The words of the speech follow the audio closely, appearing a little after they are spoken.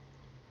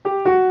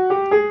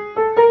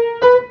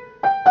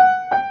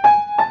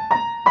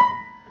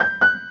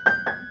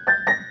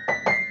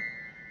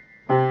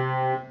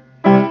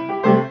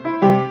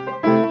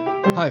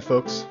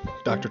folks.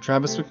 Dr.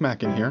 Travis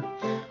McMacken here.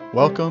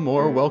 Welcome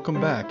or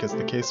welcome back, as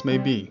the case may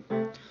be.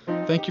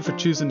 Thank you for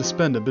choosing to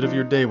spend a bit of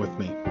your day with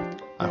me.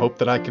 I hope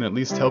that I can at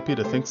least help you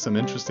to think some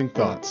interesting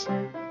thoughts.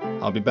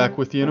 I'll be back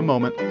with you in a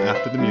moment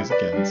after the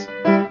music ends.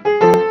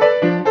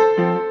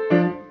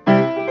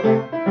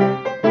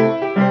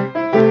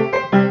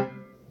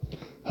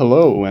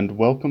 Hello and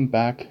welcome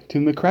back to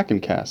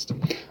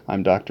McCrackencast.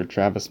 I'm Dr.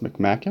 Travis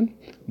McMacken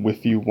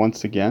with you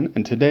once again,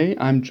 and today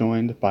I'm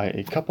joined by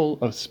a couple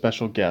of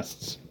special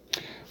guests.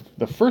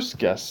 The first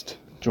guest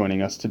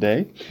joining us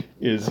today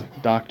is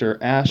Dr.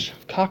 Ash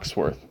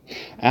Coxworth.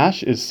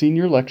 Ash is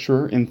Senior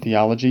Lecturer in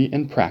Theology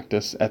and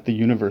Practice at the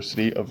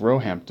University of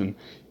Roehampton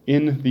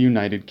in the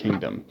United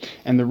Kingdom.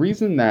 And the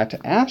reason that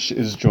Ash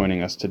is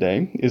joining us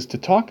today is to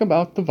talk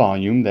about the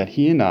volume that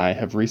he and I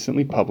have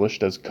recently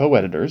published as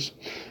co-editors,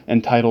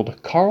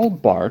 entitled Karl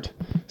Barth,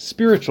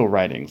 Spiritual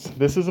Writings.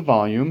 This is a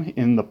volume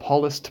in the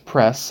Paulist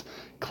Press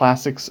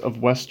Classics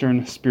of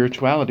Western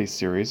Spirituality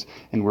series,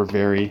 and we're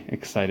very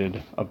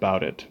excited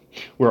about it.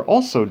 We're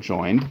also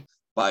joined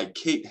by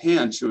Kate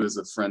Hanch, who is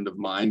a friend of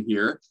mine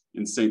here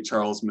in St.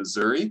 Charles,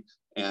 Missouri,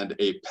 and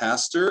a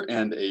pastor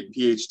and a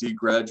PhD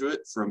graduate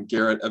from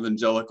Garrett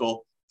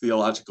Evangelical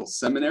Theological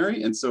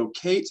Seminary. And so,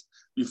 Kate,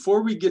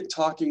 before we get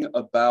talking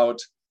about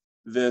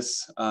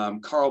this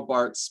Karl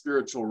Barth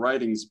Spiritual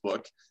Writings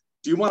book,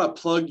 do you want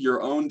to plug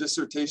your own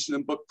dissertation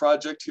and book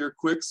project here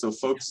quick so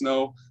folks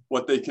know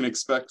what they can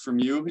expect from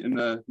you in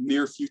the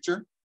near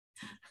future?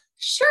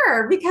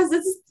 Sure, because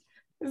it's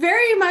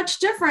very much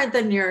different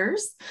than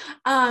yours.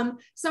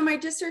 So my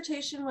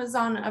dissertation was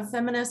on a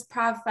feminist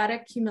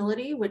prophetic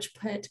humility, which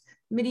put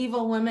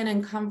medieval women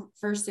in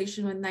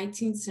conversation with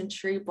 19th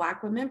century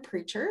Black women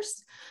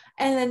preachers.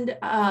 And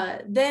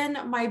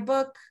then my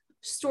book,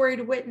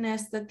 Storied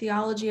Witness, the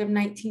Theology of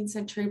 19th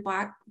Century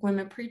Black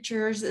Women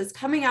Preachers, is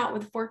coming out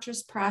with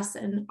Fortress Press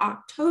in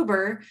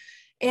October.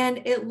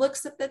 And it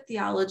looks at the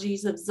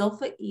theologies of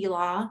Zilpha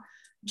Elah,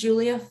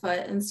 Julia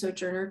Foote, and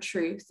Sojourner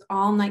Truth,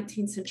 all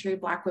 19th century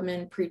Black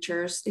women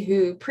preachers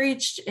who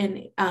preached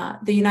in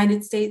the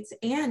United States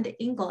and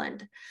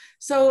England.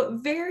 So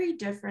very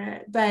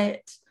different,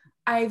 but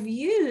I've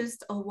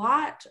used a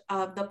lot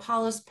of the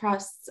Paulist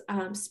Press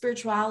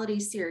spirituality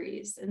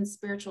series and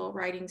spiritual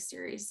writing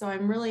series. So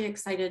I'm really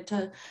excited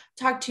to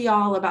talk to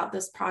y'all about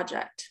this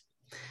project.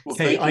 Well,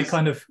 Kate, we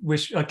kind of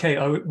wish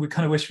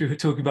we were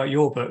talking about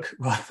your book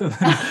rather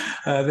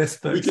than this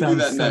book.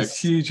 Sounds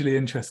hugely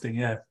interesting.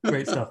 Yeah,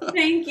 great stuff.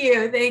 Thank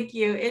you.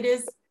 It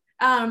is,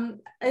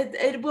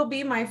 it will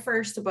be my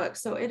first book.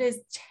 So it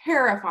is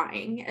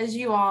terrifying, as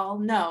you all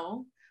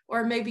know,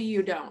 or maybe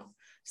you don't.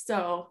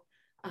 So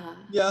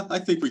yeah, I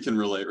think we can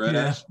relate, right?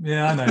 Ash?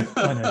 Yeah,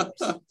 I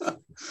know.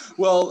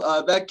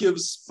 Well, that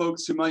gives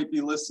folks who might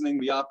be listening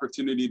the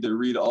opportunity to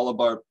read all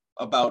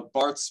about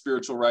Barth's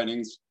spiritual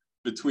writings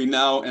between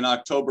now and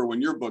October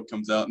when your book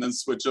comes out, and then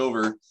switch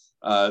over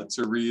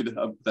to read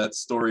that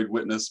Storied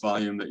Witness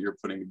volume that you're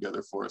putting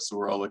together for us. So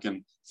we're all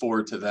looking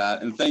forward to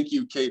that. And thank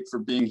you, Kate, for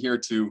being here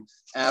to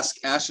ask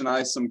Ash and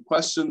I some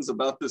questions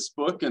about this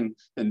book and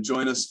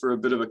join us for a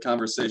bit of a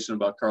conversation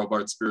about Karl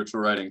Barth's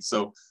spiritual writing.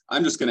 So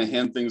I'm just going to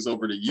hand things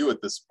over to you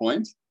at this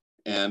point,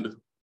 and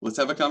let's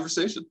have a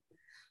conversation.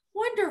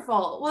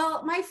 Wonderful.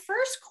 Well, my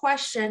first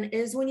question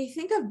is, when you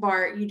think of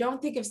Barth, you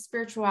don't think of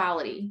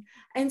spirituality.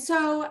 And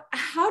so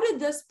how did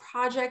this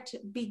project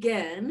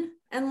begin?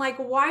 And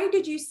why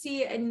did you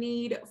see a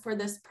need for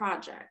this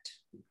project?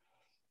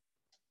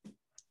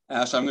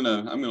 Ash, I'm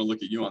gonna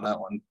look at you on that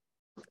one.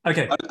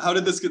 Okay. How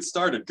did this get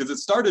started? Because it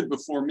started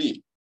before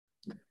me.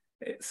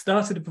 It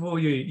started before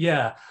you,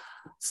 yeah.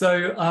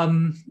 So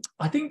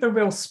I think the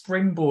real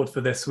springboard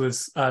for this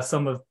was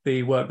some of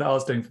the work that I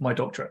was doing for my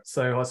doctorate.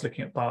 So I was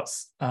looking at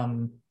Barth's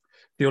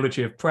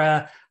Theology of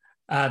Prayer,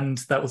 and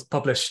that was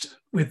published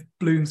with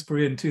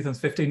Bloomsbury in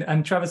 2015.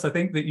 And Travis, I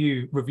think that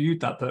you reviewed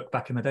that book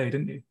back in the day,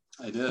 didn't you?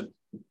 I did.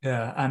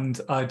 Yeah, and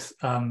I'd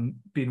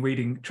been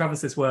reading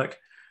Travis's work,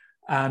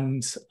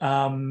 and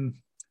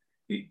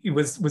he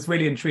was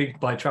really intrigued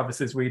by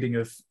Travis's reading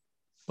of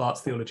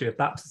Barth's Theology of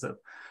Baptism.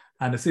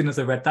 And as soon as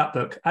I read that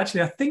book,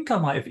 actually, I think I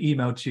might have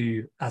emailed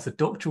you as a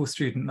doctoral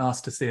student and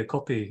asked to see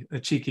a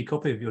cheeky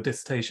copy of your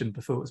dissertation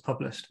before it was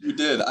published. You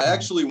did. I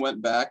actually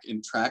went back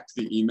and tracked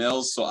the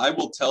emails, so I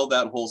will tell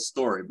that whole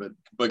story, but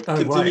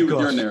continue with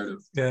your narrative.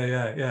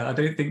 Yeah. I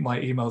don't think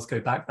my emails go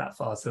back that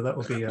far, so that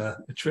will be a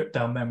trip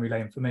down memory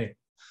lane for me.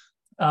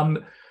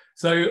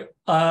 So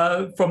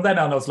from then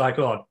on, I was like,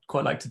 oh, I'd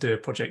quite like to do a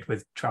project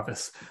with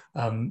Travis.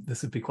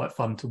 This would be quite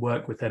fun to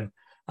work with him.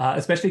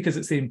 Especially because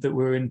it seemed that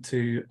we were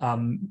into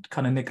kind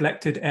of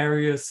neglected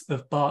areas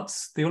of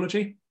Barth's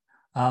theology.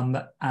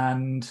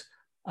 And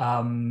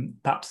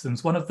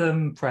baptism's one of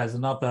them, prayer's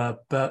another,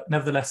 but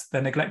nevertheless,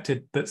 they're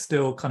neglected, but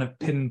still kind of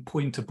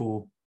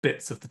pinpointable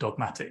bits of the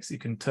dogmatics. You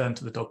can turn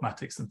to the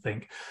dogmatics and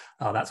think,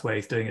 oh, that's where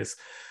he's doing his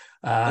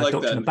I like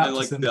doctrine that. of baptism. I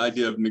like the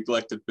idea of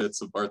neglected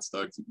bits of Barth's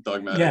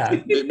dogmatics.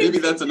 Yeah. Maybe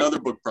that's another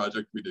book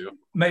project we do.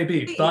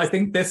 Maybe, but I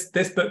think this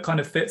book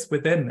kind of fits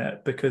within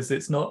it because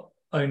it's not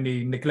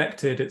only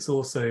neglected, it's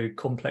also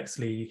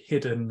complexly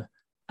hidden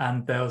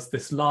And there was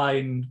this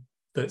line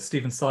that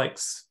Stephen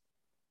Sykes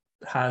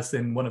has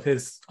in one of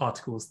his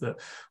articles that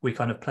we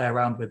kind of play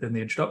around with in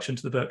the introduction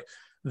to the book,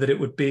 that it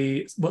would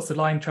be, what's the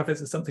line, Travis?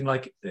 It's something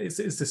like it's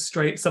a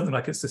strange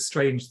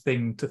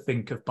thing to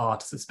think of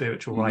Barth as a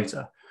spiritual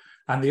writer.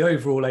 And the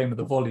overall aim of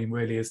the volume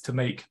really is to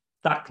make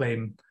that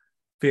claim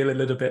feel a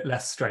little bit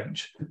less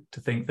strange,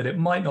 to think that it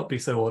might not be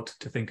so odd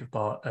to think of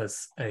Barth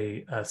as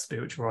a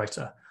spiritual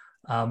writer.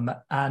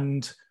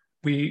 And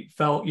we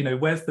felt,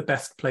 where's the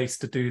best place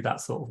to do that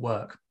sort of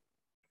work?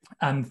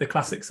 And the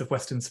Classics of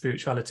Western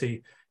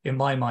Spirituality, in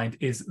my mind,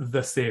 is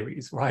the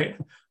series, right?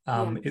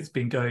 It's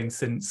been going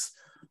since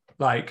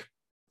like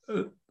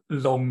a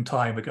long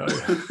time ago.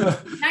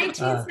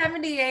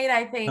 1978,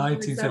 I think.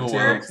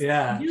 1978,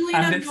 yeah.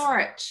 Julian of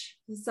Norwich.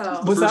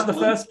 So was that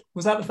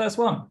the first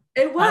one?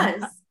 It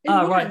was.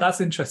 Right,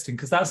 that's interesting,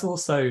 because that's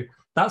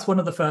one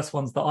of the first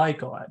ones that I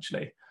got,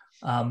 actually.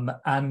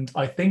 And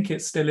I think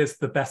it still is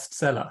the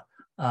bestseller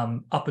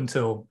up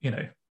until,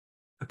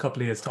 a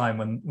couple of years'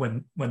 time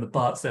when the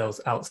Barth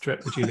sales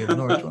outstripped the Julian of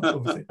Norwich one,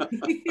 obviously.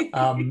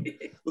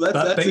 Well,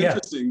 that's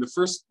interesting.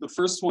 The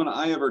first one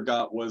I ever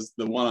got was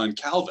the one on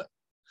Calvin.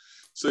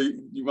 So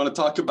you want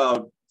to talk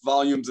about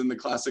volumes in the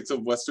Classics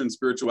of Western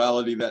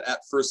Spirituality that at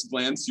first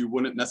glance you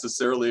wouldn't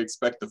necessarily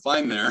expect to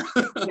find there.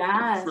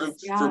 Yes,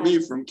 for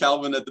me, from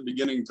Calvin at the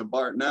beginning to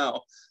Barth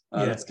now,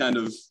 it's kind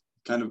of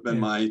been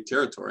my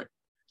territory.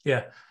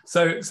 Yeah.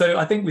 So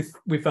I think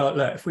we felt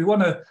that if we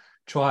want to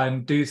try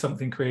and do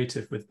something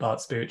creative with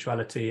Barth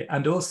spirituality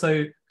and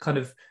also kind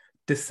of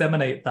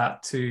disseminate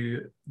that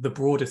to the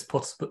broadest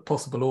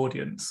possible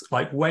audience,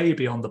 like way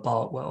beyond the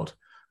Barth world,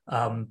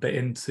 but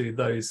into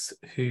those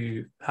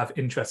who have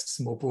interests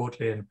more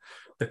broadly in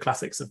the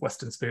Classics of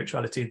Western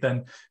Spirituality,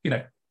 then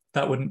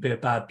that wouldn't be a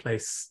bad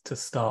place to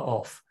start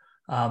off.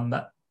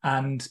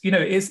 And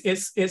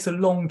it's a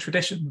long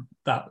tradition,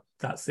 that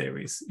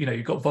series.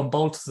 You've got von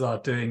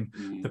Balthasar doing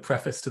the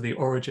preface to the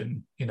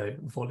Origin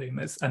volume,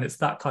 and it's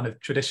that kind of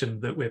tradition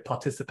that we're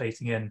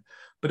participating in,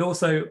 but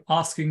also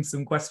asking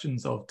some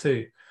questions of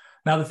too.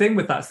 Now, the thing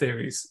with that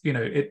series,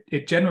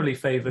 it generally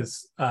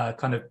favors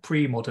kind of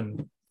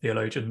pre-modern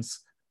theologians,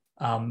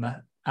 and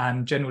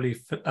generally,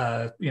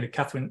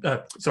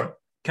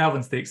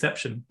 Calvin's the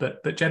exception,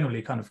 but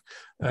generally kind of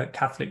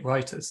Catholic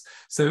writers.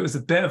 So it was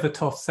a bit of a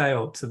tough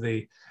sale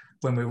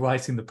when we were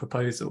writing the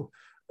proposal,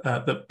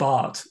 that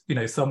Barth,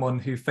 someone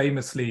who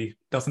famously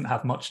doesn't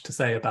have much to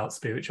say about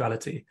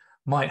spirituality,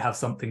 might have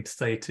something to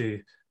say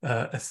to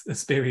a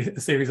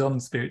series on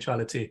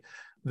spirituality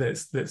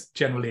that's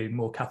generally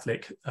more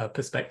Catholic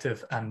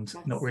perspective and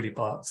not really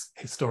Barth's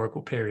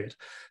historical period.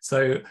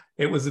 So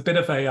it was a bit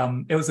of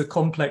a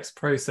complex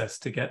process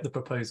to get the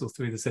proposal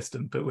through the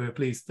system, but we were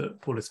pleased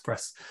that Paulus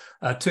Press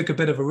took a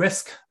bit of a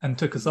risk and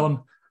took us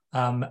on.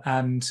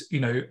 And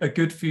a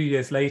good few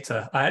years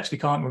later, I actually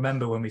can't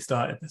remember when we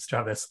started this,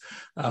 Travis.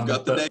 I've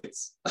got the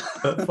dates.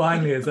 But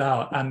finally it's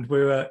out, and we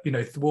were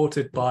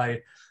thwarted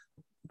by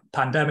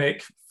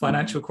pandemic,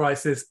 financial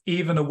crisis,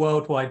 even a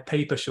worldwide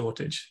paper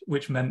shortage,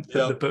 which meant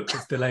that the book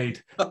was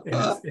delayed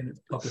in its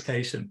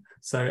publication.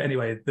 So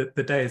anyway,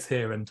 the day is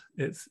here, and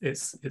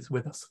it's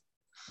with us.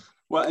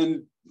 Well,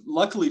 and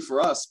luckily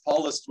for us,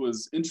 Paulus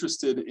was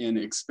interested in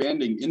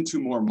expanding into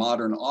more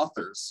modern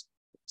authors.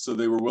 So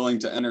they were willing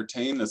to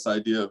entertain this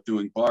idea of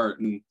doing Barth.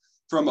 And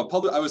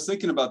I was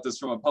thinking about this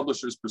from a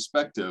publisher's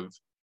perspective.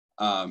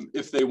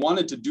 If they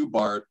wanted to do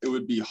Barth, it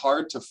would be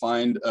hard to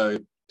find a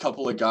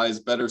couple of guys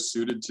better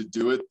suited to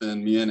do it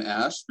than me and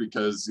Ash,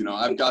 because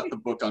I've got the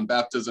book on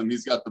baptism,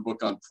 he's got the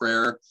book on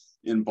prayer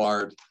in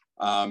Barth.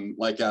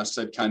 Like Ash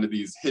said, kind of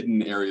these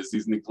hidden areas,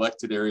 these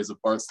neglected areas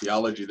of Barth's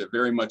theology that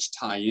very much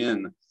tie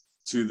in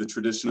to the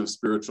tradition of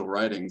spiritual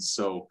writings.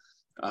 So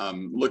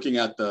looking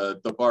at the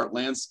Barth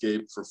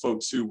landscape for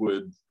folks who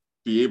would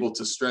be able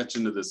to stretch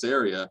into this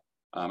area,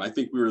 I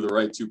think we were the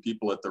right two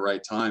people at the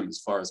right time as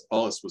far as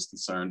Paulus was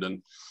concerned.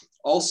 And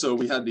also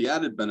we had the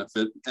added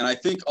benefit, and I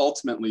think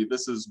ultimately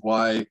this is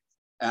why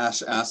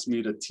Ash asked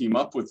me to team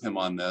up with him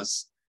on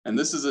this. And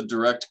this is a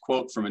direct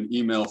quote from an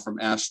email from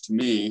Ash to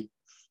me,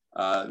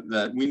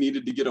 that we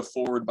needed to get a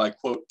forward by,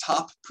 quote,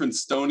 top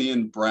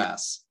Princetonian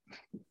brass.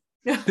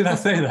 Did I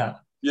say that?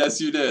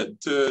 Yes, you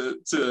did, to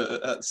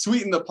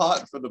sweeten the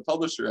pot for the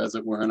publisher, as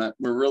it were. And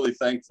we're really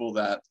thankful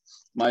that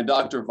my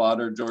Dr.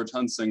 Vodder, George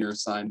Hunsinger,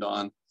 signed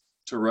on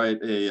to write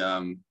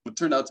what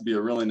turned out to be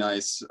a really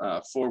nice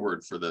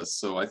forward for this.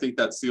 So I think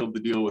that sealed the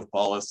deal with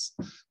Paulus,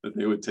 that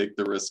they would take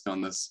the risk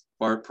on this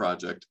Barth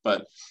project.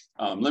 But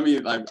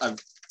I've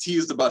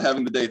teased about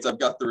having the dates. I've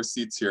got the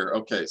receipts here.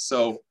 Okay,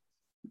 so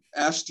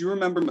Ash, do you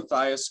remember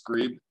Matthias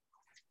Grebe?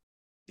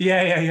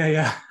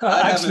 Yeah.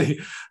 Actually,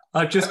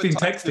 I've just been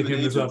texting him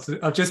as well.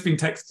 I've just been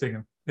texting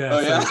him. Yeah. Oh,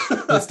 yeah?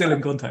 So we're still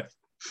in contact.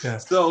 Yeah.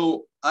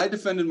 So I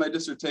defended my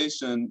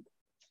dissertation.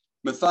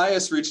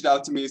 Matthias reached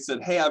out to me,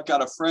 said, "Hey, I've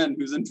got a friend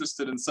who's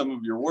interested in some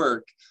of your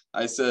work."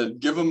 I said,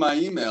 "Give him my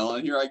email."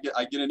 And here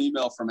I get an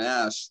email from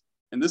Ash.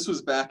 And this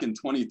was back in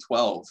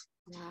 2012.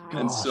 Wow.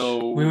 And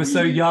so we were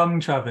so young,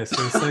 Travis.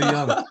 We were so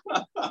young.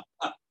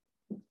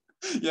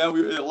 Yeah,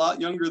 we were a lot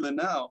younger than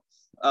now.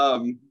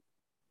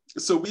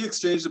 So we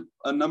exchanged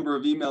a number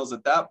of emails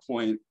at that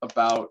point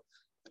about,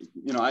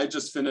 I had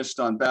just finished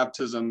on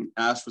baptism.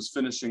 Ash was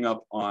finishing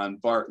up on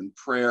Barth and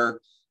prayer.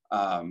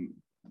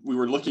 We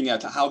were looking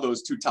at how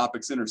those two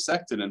topics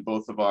intersected in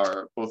both of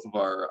our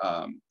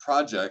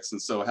projects,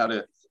 and so had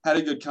a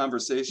good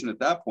conversation at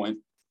that point.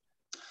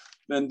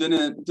 Then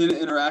didn't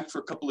interact for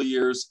a couple of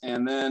years,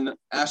 and then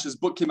Ash's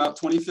book came out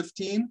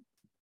 2015,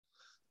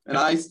 and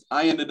I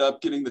ended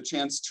up getting the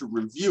chance to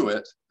review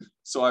it.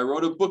 So I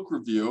wrote a book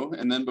review,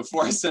 and then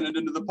before I sent it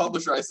into the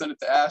publisher, I sent it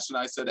to Ash, and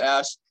I said,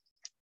 Ash,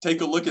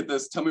 take a look at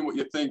this. Tell me what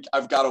you think.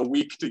 I've got a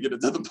week to get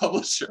it to the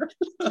publisher.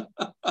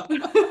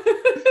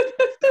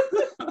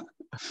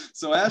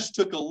 So Ash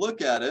took a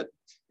look at it,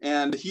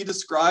 and he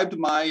described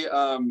my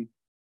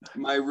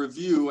my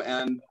review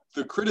and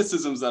the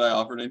criticisms that I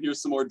offered. And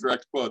here's some more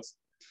direct quotes.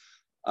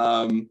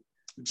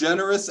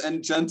 Generous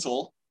and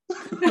gentle.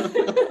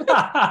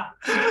 That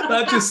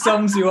just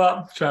sums you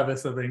up,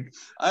 Travis, I think.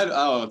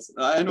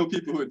 I know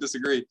people who would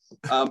disagree,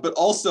 but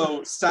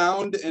also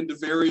sound and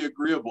very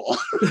agreeable.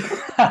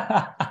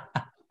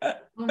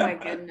 Oh my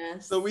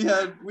goodness. So we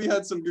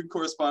had some good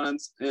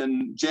correspondence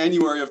in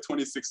January of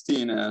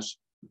 2016, Ash,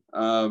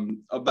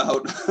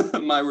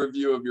 about my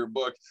review of your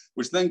book,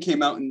 which then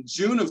came out in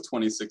June of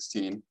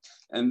 2016.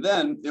 And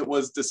then it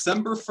was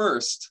December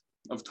 1st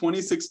of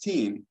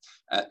 2016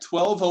 at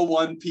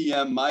 12:01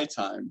 p.m. my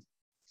time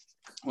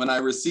when I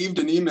received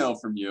an email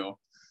from you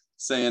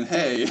saying,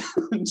 hey,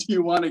 do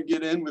you want to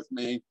get in with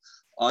me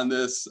on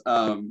this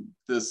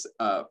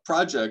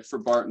project for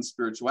Barth and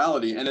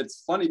spirituality? And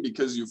it's funny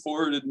because you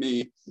forwarded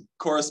me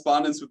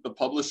correspondence with the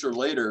publisher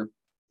later.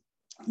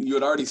 You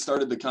had already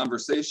started the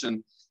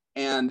conversation,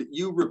 and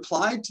you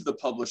replied to the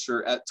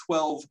publisher at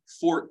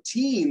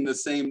 12:14 the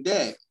same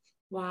day.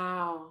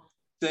 Wow.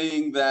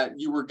 Saying that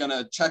you were going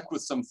to check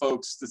with some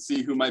folks to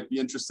see who might be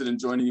interested in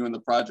joining you in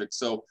the project.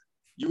 So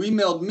you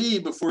emailed me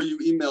before you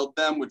emailed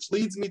them, which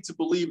leads me to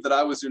believe that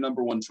I was your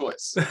number one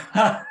choice.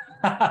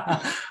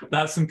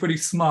 That's some pretty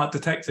smart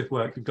detective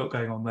work you've got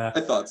going on there.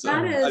 I thought so.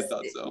 I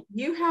thought so.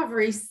 You have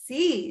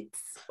receipts.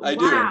 I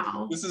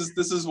do.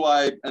 This is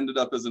why I ended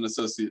up as an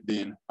associate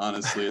dean.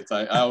 Honestly,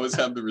 I always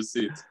have the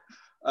receipts.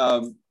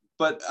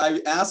 But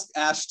I asked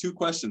Ash two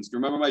questions. Do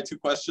you remember my two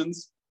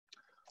questions?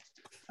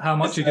 How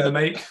much you're going to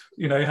make?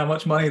 How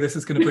much money this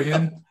is going to bring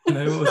in?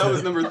 That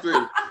was number 3.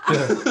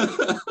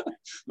 Yeah.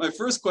 My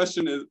first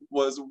question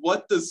was,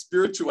 what does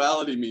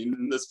spirituality mean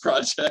in this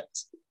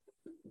project?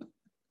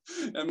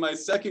 And my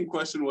second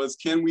question was,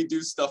 can we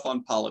do stuff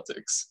on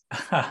politics?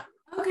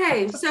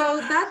 Okay,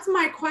 so that's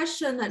my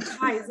question that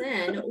ties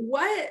in.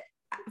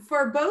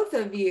 For both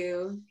of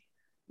you,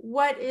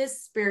 what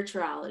is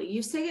spirituality?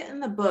 You say it in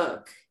the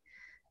book.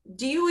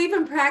 Do you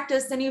even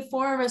practice any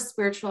form of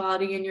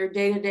spirituality in your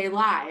day-to-day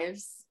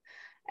lives?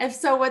 If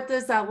so, what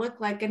does that look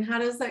like, and how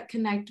does that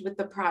connect with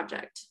the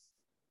project?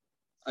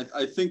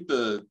 I think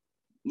the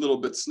little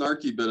bit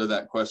snarky bit of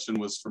that question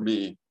was for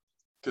me,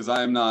 because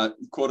I am not,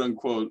 quote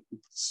unquote,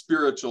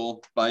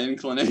 spiritual by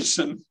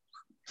inclination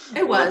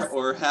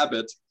or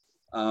habit.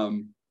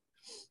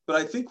 But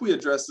I think we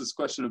addressed this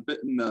question a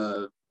bit in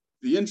the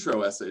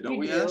intro essay, don't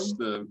we, Ash?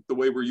 The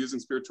way we're using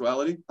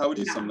spirituality. How would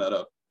you sum that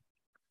up?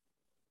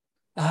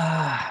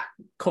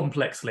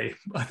 Complexly,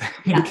 I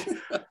think.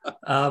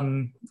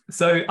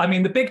 So, I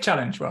mean, the big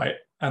challenge, right?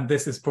 And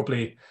this is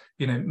probably,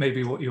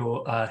 maybe what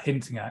you're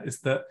hinting at, is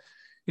that,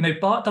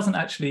 Barth doesn't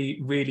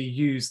actually really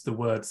use the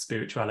word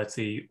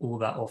spirituality all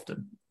that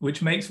often,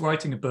 which makes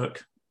writing a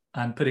book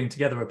and putting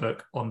together a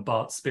book on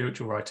Barth's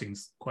spiritual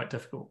writings quite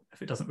difficult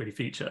if it doesn't really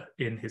feature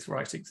in his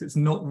writings. It's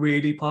not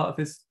really part of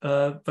his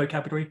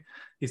vocabulary.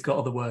 He's got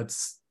other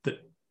words that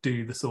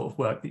do the sort of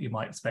work that you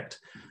might expect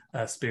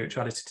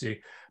spirituality to do.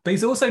 But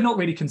he's also not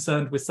really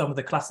concerned with some of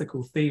the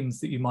classical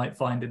themes that you might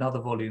find in other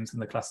volumes in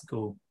the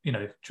classical,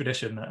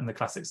 tradition and the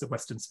Classics of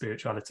Western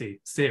Spirituality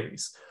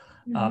series.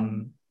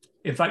 Mm-hmm.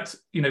 In fact,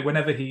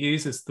 whenever he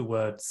uses the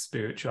word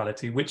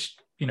spirituality, which,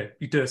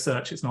 you do a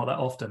search, it's not that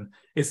often,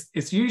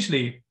 it's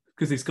usually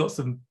because he's got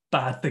some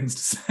bad things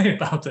to say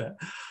about it,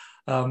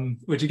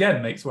 which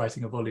again makes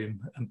writing a volume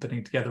and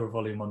putting together a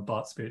volume on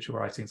Barth's spiritual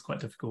writings quite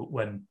difficult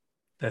when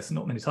there's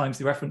not many times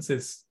he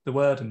references the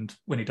word, and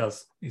when he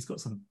does, he's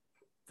got some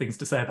things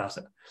to say about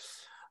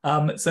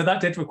it. So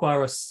that did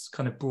require us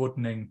kind of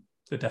broadening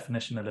the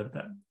definition a little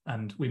bit,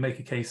 and we make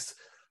a case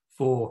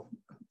for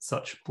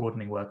such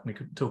broadening work, and we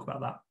could talk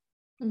about that.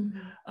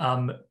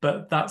 Mm-hmm.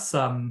 But that's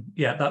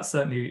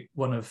certainly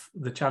one of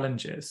the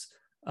challenges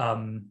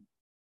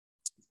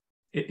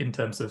in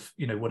terms of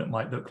what it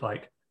might look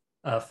like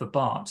for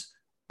Barth.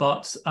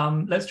 But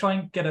let's try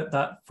and get at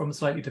that from a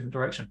slightly different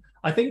direction.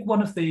 I think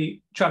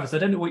Travis, I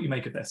don't know what you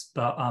make of this,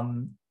 but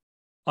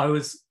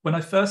when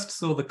I first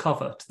saw the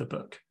cover to the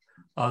book,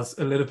 I was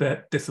a little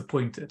bit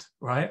disappointed,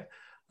 right?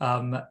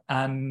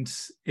 And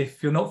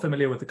if you're not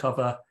familiar with the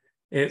cover,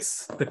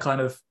 it's the kind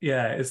of,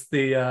 it's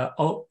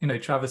the,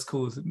 Travis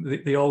calls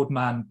the old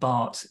man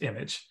Barth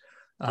image.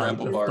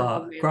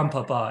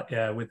 Grandpa Barth,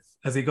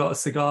 has he got a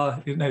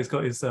cigar? He's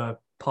got his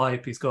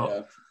pipe, he's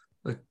got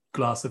a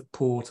glass of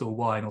port or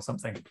wine or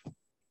something.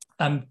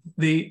 And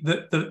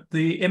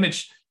the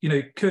image, you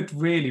know, could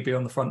really be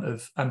on the front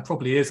of, and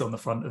probably is on the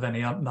front of,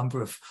 any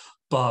number of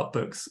Barth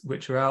books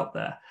which are out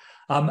there.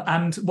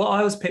 And what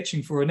I was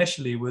pitching for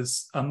initially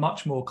was a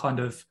much more kind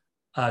of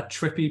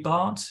trippy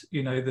Barth,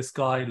 you know, this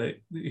guy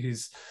like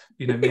who's,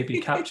 you know, maybe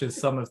captures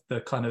some of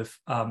the kind of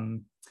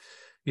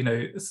you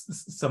know,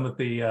 some of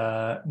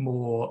the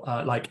more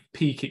like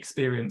peak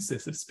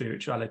experiences of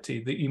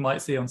spirituality that you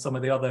might see on some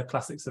of the other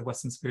classics of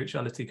Western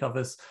spirituality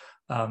covers.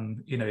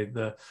 You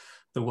know,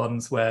 the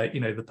ones where, you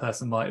know, the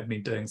person might have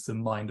been doing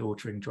some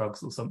mind-altering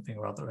drugs or something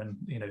or other, and,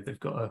 you know, they've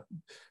got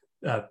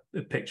a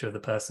picture of the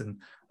person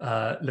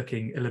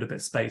looking a little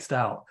bit spaced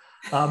out.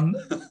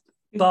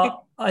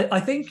 But I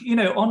think, you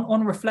know,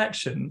 on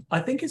reflection,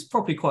 I think it's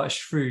probably quite a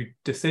shrewd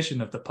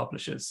decision of the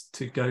publishers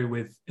to go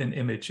with an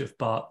image of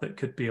Barth that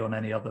could be on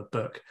any other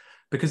book,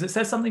 because it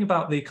says something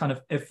about the kind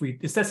of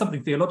it says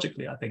something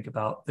theologically, I think,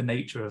 about the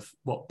nature of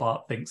what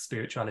Barth thinks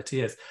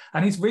spirituality is.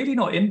 And he's really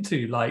not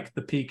into like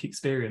the peak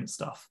experience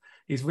stuff.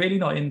 He's really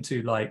not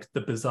into like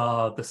the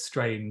bizarre, the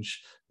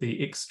strange,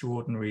 the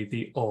extraordinary,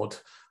 the odd,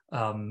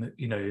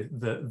 you know,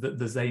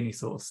 the zany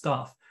sort of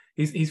stuff.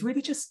 He's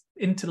really just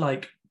into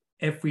like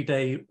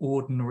everyday,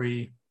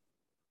 ordinary,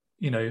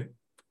 you know,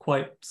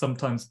 quite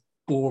sometimes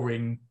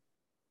boring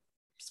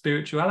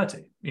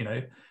spirituality. You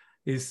know,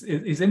 he's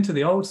into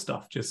the old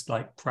stuff, just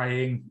like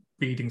praying,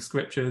 reading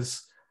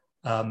scriptures,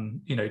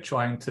 you know,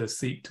 trying to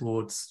seek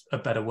towards a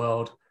better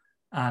world,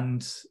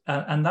 and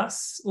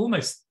that's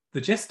almost the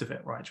gist of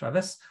it, right,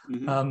 Travis?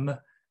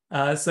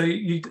 Mm-hmm. So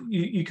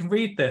you can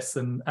read this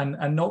and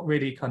not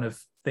really kind of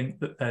think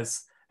that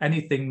there's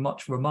anything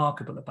much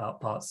remarkable about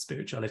Barth's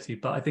spirituality,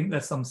 but I think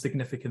there's some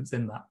significance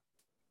in that.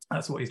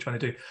 That's what he's trying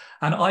to do,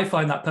 and I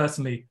find that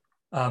personally,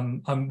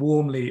 I'm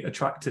warmly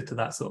attracted to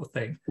that sort of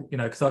thing. You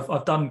know, because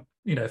I've done,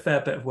 you know, a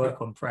fair bit of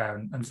work on prayer,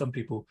 and some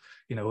people,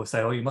 you know, will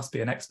say, "Oh, you must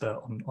be an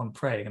expert on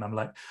praying," and I'm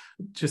like,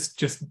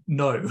 just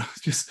no,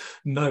 just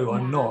no,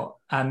 I'm not.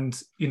 And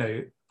you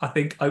know, I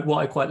think what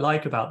I quite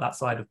like about that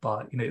side of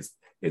Barth, you know,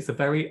 it's a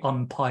very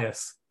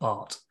unpious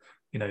Barth,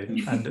 you know,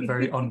 and a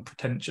very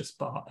unpretentious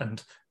Barth,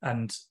 and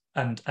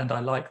I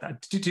like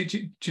that. Do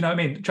you know what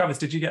I mean, Travis?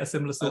 Did you get a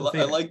similar sort of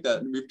feeling? I like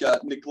that. We've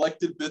got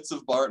neglected bits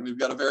of Barth, and we've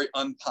got a very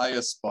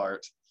unpious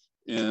Barth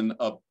in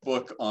a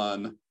book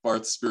on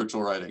Barth's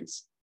spiritual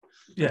writings.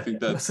 Yeah, I think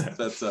that's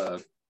a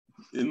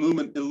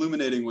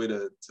illuminating way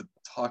to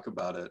talk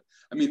about it.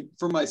 I mean,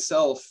 for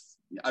myself,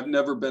 I've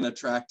never been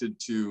attracted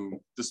to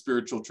the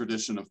spiritual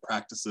tradition of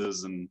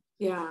practices and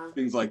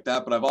things like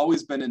that, but I've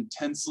always been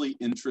intensely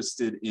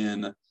interested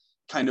in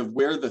kind of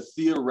where the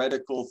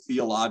theoretical,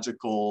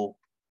 theological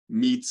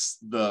meets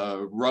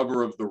the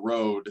rubber of the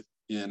road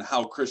in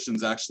how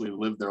Christians actually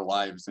live their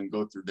lives and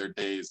go through their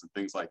days and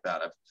things like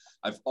that.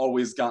 I've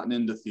always gotten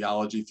into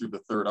theology through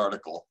the third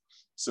article,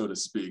 so to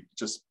speak,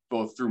 just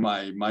both through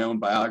my own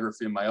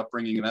biography and my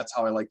upbringing, and that's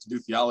how I like to do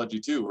theology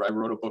too, where I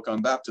wrote a book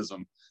on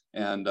baptism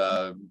and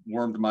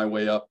wormed my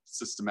way up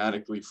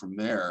systematically from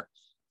there.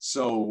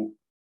 So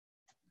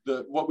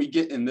what we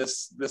get in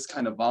this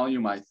kind of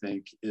volume, I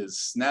think, is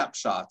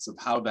snapshots of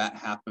how that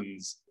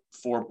happens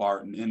for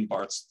Barth and in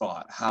Barth's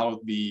thought, how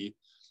the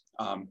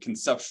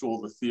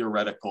conceptual, the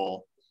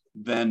theoretical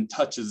then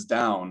touches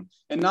down,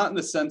 and not in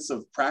the sense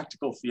of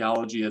practical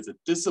theology as a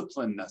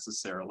discipline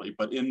necessarily,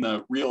 but in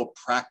the real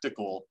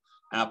practical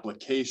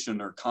application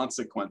or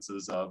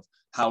consequences of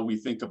how we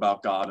think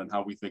about God and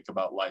how we think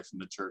about life in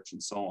the church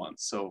and so on.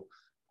 So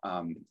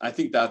I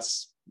think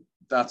that's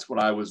what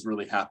I was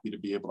really happy to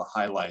be able to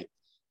highlight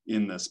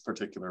in this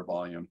particular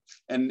volume.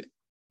 And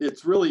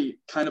it's really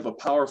kind of a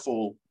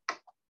powerful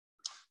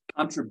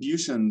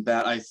contribution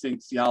that I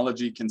think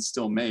theology can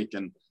still make.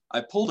 And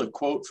I pulled a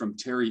quote from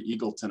Terry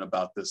Eagleton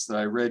about this that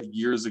I read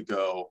years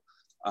ago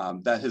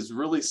that has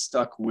really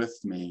stuck with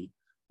me.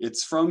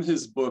 It's from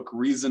his book,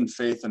 Reason,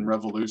 Faith, and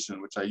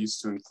Revolution, which I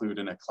used to include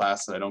in a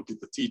class that I don't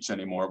get to teach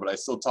anymore, but I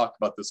still talk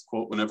about this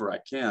quote whenever I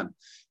can.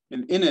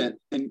 And in it,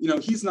 and you know,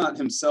 he's not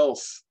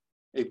himself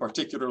a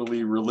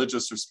particularly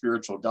religious or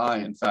spiritual guy.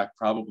 In fact,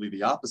 probably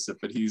the opposite,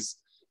 but he's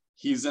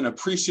an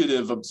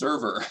appreciative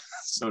observer,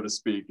 so to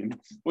speak. And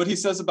what he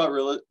says about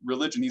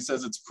religion, he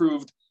says it's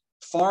proved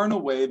far and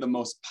away the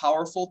most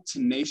powerful,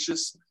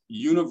 tenacious,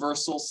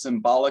 universal,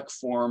 symbolic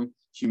form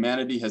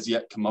humanity has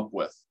yet come up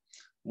with.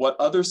 What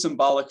other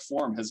symbolic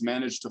form has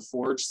managed to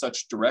forge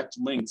such direct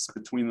links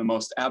between the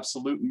most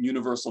absolute and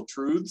universal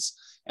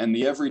truths and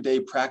the everyday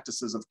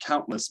practices of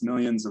countless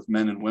millions of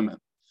men and women?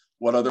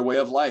 What other way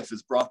of life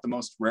has brought the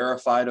most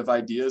rarefied of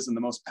ideas and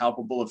the most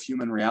palpable of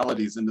human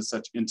realities into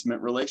such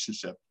intimate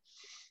relationship?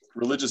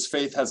 Religious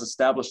faith has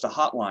established a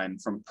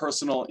hotline from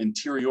personal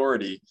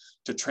interiority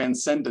to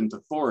transcendent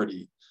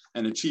authority,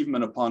 an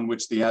achievement upon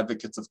which the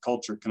advocates of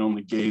culture can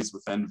only gaze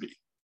with envy.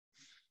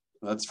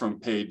 That's from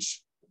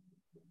page,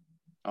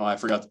 oh, I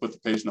forgot to put the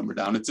page number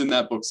down. It's in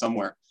that book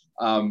somewhere.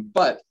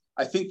 But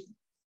I think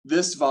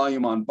this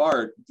volume on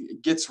Barth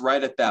gets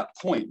right at that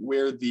point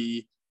where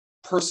the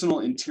personal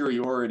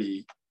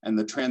interiority and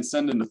the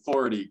transcendent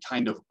authority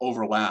kind of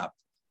overlap,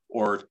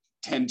 or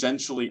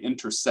tangentially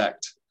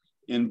intersect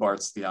in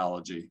Barth's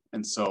theology.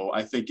 And so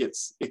I think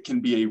it can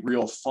be a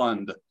real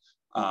fund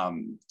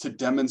to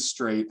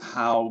demonstrate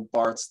how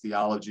Barth's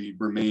theology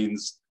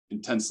remains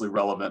intensely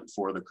relevant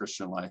for the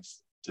Christian life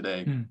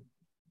today.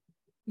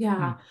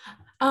 Yeah.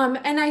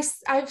 And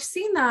I've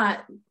seen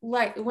that,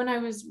 like when I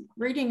was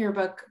reading your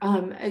book,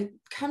 it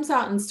comes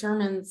out in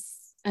sermons,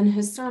 and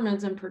his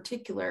sermons in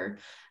particular,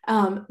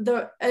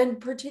 and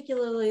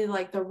particularly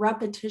like the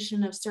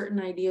repetition of certain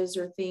ideas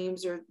or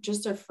themes or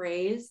just a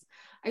phrase.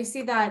 I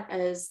see that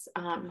as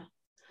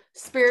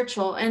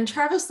spiritual. And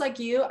Travis, like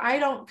you, I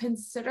don't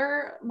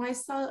consider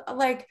myself,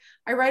 like,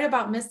 I write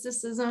about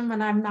mysticism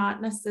and I'm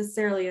not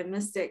necessarily a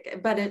mystic,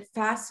 but it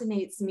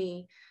fascinates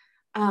me.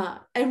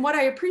 And what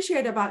I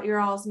appreciate about your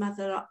all's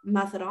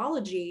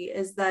methodology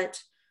is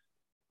that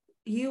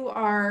you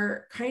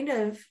are kind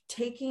of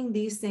taking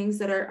these things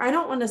that are, I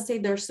don't want to say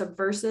they're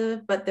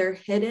subversive, but they're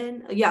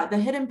hidden. Yeah, the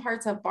hidden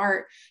parts of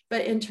Barth,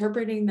 but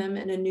interpreting them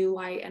in a new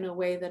light in a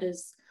way that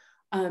is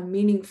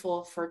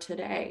meaningful for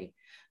today.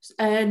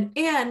 And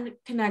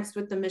connects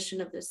with the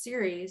mission of the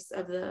series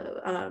of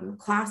the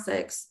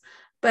classics.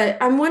 But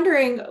I'm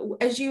wondering,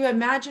 as you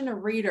imagine a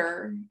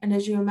reader and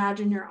as you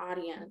imagine your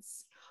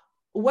audience,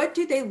 what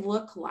do they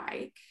look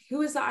like?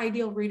 Who is the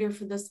ideal reader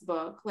for this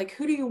book? Like,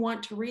 who do you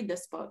want to read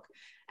this book?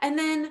 And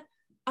then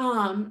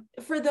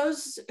for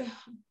those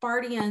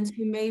Barthians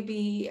who may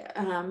be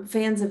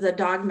fans of the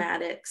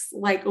dogmatics,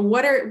 like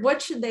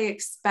what should they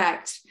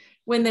expect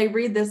when they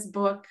read this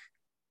book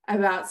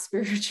about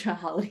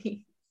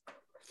spirituality?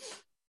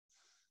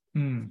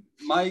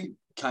 My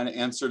kind of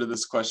answer to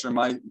this question,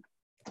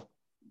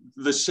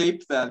 the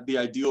shape that the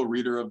ideal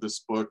reader of this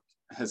book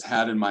has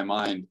had in my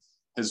mind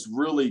has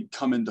really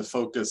come into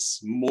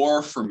focus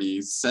more for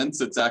me since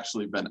it's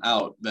actually been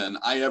out than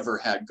I ever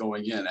had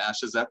going in.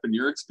 Ash, has that been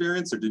your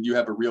experience, or did you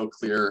have a real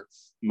clear,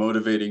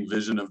 motivating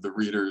vision of the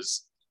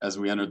readers as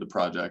we entered the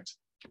project?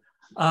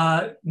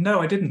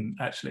 No, I didn't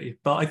actually,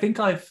 but I think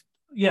I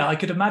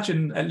could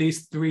imagine at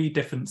least 3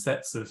 different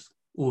sets of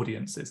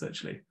audiences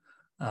actually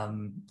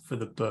for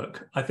the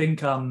book. I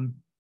think,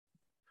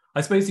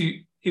 I suppose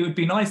it would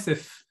be nice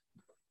if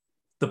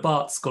the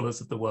Barth scholars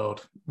of the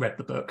world read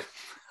the book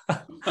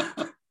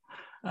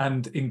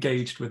and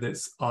engaged with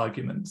its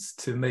arguments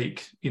to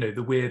make,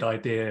 the weird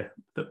idea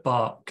that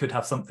Barth could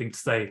have something to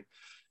say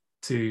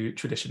to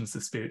traditions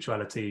of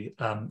spirituality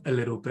a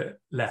little bit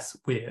less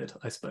weird,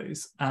 I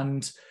suppose.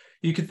 And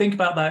you could think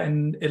about that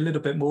in a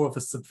little bit more of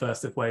a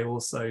subversive way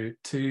also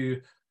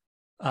to,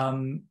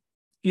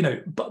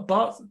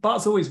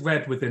 Barth's always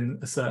read within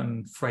a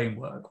certain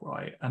framework,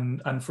 right?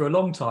 And for a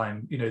long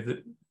time,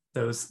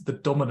 there was the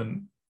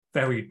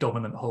very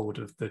dominant hold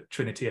of the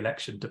Trinity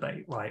election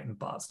debate, right, in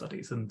Barth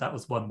studies. And that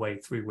was one way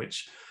through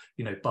which,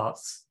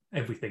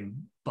 everything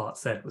Barth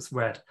said was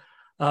read.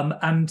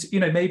 And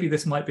maybe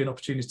this might be an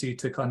opportunity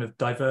to kind of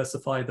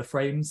diversify the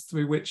frames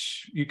through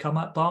which you come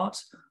at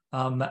Barth.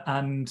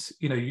 As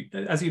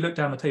you look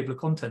down the table of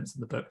contents in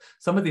the book,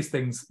 some of these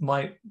things you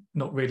might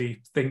not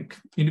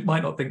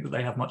think that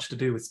they have much to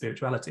do with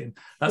spirituality. And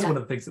that's one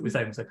of the things that we're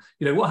saying. So,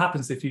 what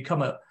happens if you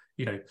come at,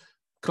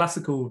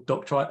 classical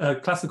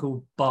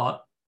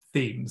Barth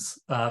themes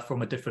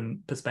from a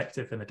different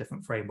perspective in a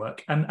different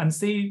framework and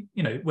see,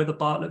 whether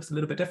Barth looks a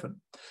little bit different.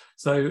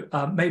 So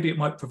maybe it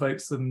might provoke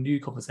some new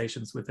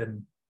conversations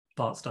within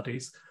Barth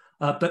studies.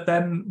 But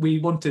then we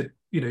wanted,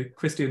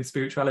 Christian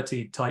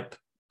spirituality type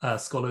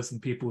scholars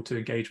and people to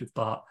engage with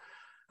Barth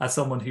as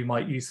someone who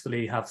might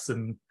usefully have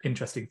some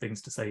interesting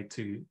things to say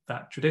to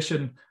that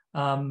tradition.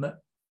 I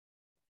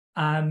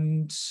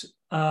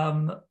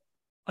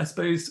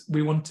suppose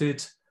we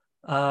wanted,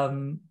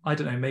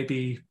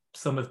 maybe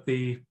some of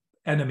the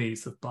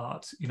enemies of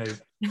Barth,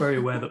 very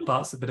aware that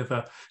Barth's a bit of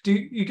a... Do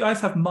you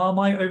guys have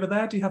Marmite over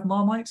there? Do you have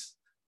Marmite?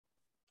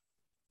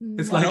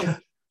 It's like...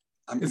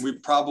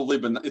 we've probably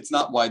been. It's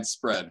not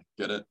widespread.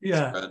 Get it?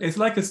 Yeah, Spread. it's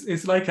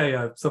like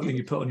a something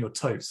you put on your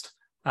toast,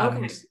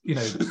 and okay.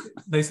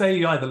 They say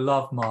you either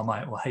love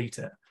Marmite or hate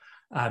it,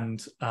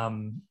 and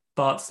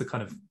Barth's a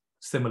kind of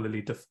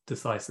similarly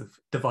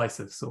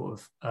divisive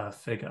sort of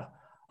figure.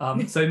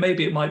 So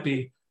maybe it might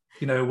be,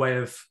 a way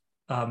of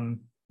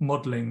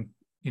modelling,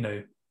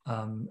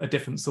 a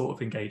different sort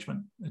of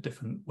engagement, a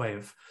different way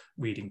of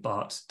reading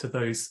Barth to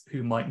those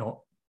who might not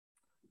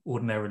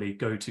ordinarily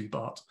go to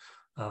Barth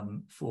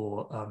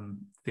for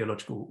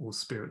theological or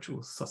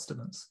spiritual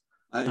sustenance.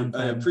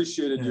 I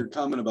appreciated your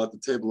comment about the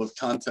table of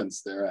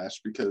contents there,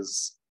 Ash,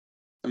 because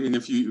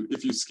if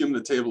you skim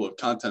the table of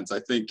contents, I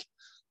think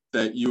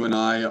that you and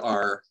I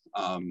are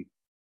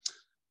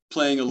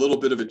playing a little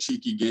bit of a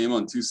cheeky game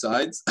on 2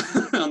 sides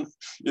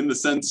in the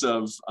sense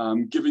of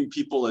giving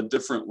people a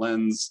different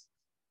lens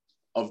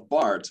of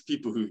Barth,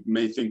 people who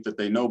may think that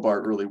they know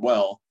Barth really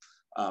well,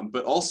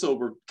 but also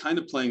we're kind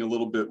of playing a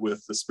little bit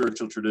with the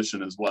spiritual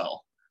tradition as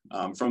well.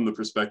 From the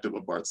perspective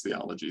of Barth's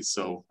theology.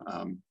 So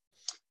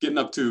getting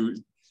up to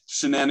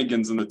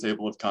shenanigans in the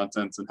table of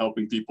contents and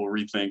helping people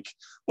rethink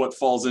what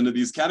falls into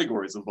these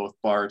categories of both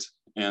Barth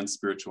and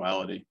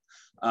spirituality.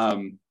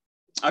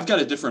 I've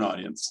got a different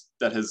audience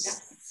that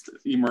has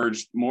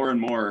emerged more and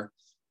more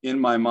in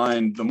my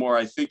mind the more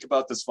I think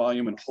about this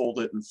volume and hold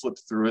it and flip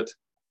through it.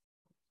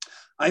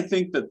 I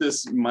think that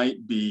this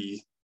might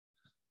be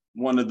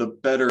one of the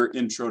better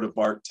intro to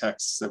Barth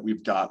texts that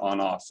we've got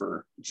on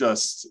offer,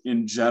 just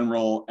in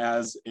general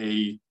as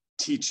a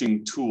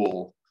teaching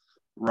tool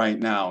right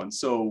now. And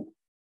so,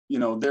 you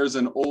know, there's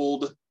an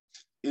old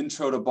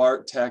intro to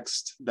Barth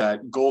text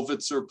that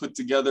Gollwitzer put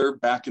together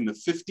back in the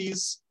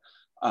 50s.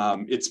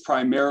 It's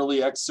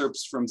primarily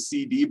excerpts from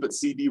CD, but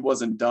CD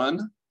wasn't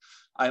done.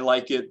 I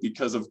like it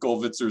because of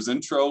Gollwitzer's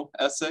intro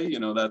essay, you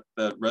know, that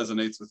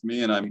resonates with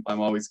me, and I'm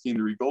always keen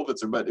to read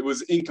Gollwitzer, but it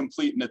was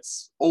incomplete and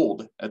it's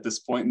old at this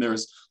point. And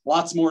there's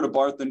lots more to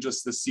Barth than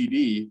just the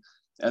CD,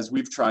 as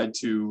we've tried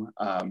to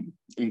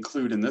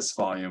include in this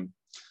volume.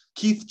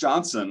 Keith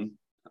Johnson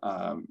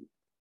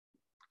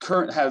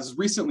has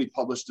recently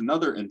published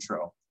another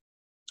intro.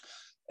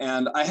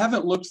 And I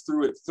haven't looked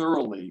through it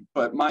thoroughly,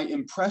 but my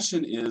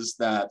impression is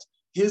that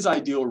his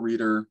ideal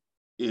reader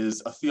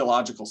is a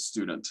theological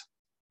student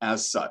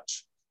as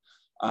such,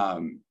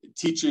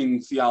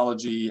 teaching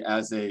theology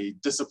as a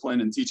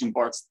discipline and teaching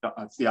Barth's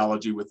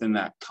theology within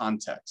that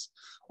context.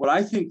 What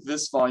I think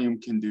this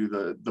volume can do,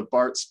 the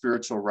Barth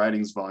Spiritual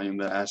Writings volume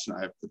that Ash and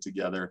I have put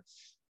together,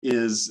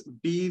 is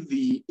be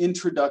the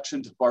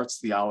introduction to Barth's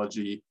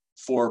theology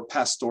for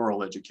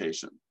pastoral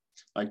education,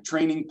 like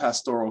training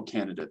pastoral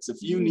candidates.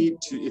 If you need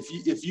to,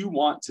 if you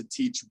want to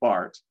teach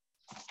Barth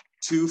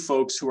to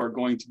folks who are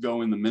going to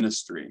go in the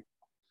ministry,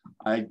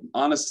 I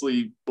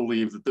honestly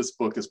believe that this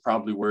book is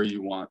probably where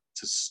you want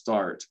to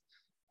start,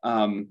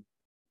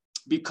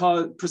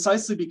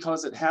 precisely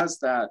because it has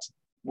that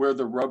where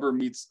the rubber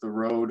meets the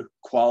road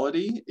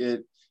quality.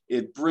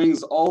 It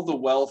brings all the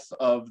wealth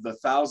of the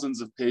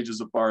thousands of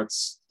pages of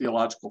Barth's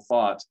theological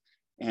thought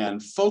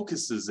and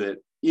focuses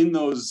it in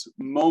those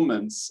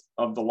moments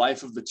of the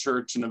life of the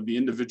church and of the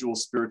individual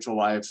spiritual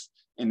life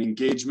and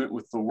engagement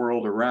with the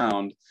world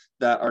around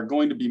that are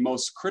going to be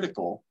most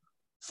critical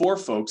for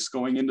folks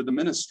going into the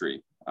ministry.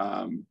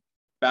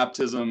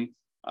 Baptism,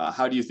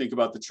 how do you think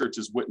about the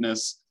church's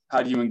witness?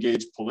 How do you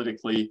engage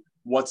politically?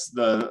 What's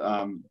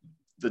the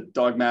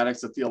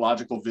dogmatics, the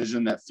theological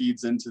vision that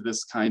feeds into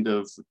this kind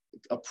of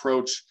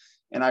approach?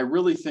 And I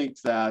really think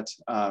that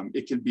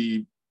it can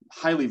be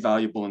highly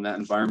valuable in that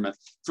environment.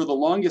 For the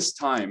longest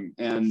time,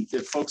 and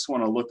if folks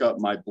want to look up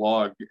my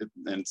blog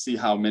and see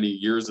how many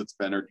years it's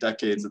been, or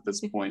decades at this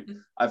point,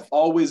 I've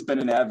always been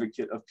an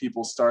advocate of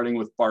people starting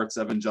with Barth's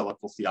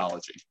evangelical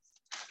theology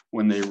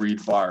when they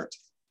read Barth.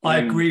 I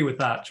agree with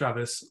that,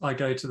 Travis. I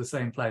go to the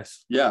same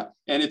place. Yeah,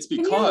 and it's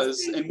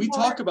because, and we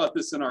talk about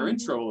this in our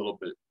intro a little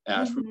bit,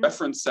 Ash, we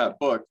reference that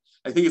book.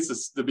 I think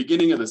it's the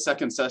beginning of the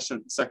second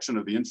section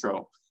of the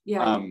intro.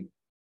 Yeah.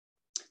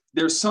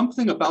 There's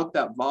something about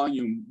that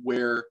volume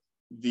where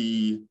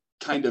the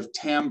kind of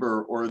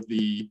timbre or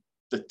the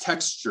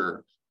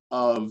texture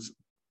of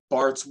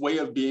Barth's way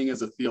of being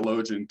as a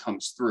theologian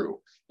comes through.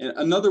 And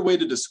another way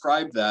to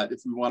describe that,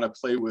 if we want to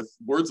play with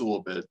words a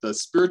little bit, the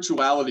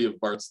spirituality of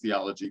Barth's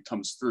theology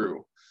comes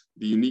through,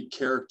 the unique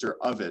character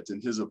of it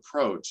and his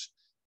approach.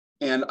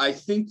 And I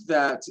think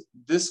that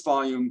this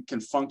volume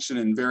can function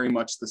in very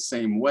much the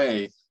same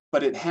way,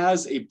 but it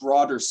has a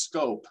broader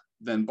scope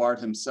than Barth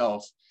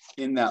himself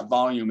in that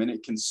volume, and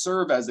it can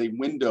serve as a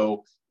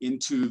window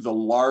into the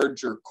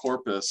larger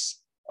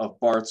corpus of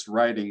Barth's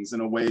writings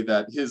in a way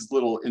that his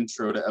little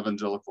intro to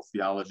evangelical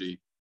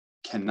theology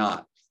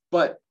cannot.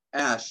 But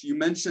Ash, you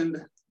mentioned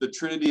the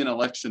Trinity and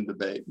election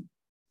debate.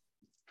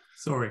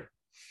 Sorry.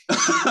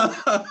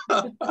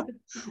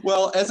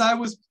 Well, as I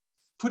was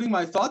putting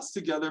my thoughts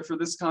together for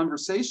this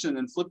conversation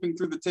and flipping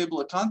through the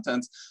table of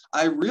contents,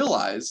 I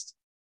realized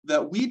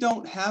that we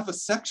don't have a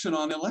section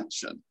on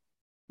election.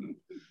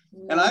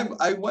 And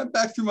I went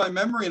back through my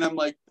memory and I'm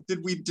like,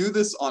 did we do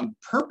this on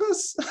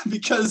purpose?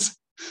 Because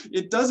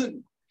it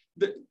doesn't,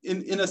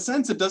 in a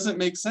sense, it doesn't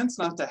make sense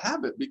not to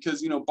have it,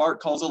 because, you know, Barth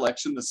calls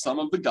election the sum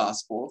of the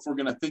gospel. If we're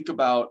going to think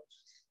about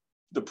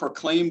the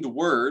proclaimed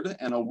word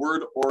and a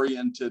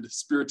word-oriented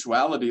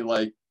spirituality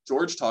like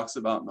George talks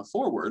about in the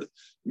foreword,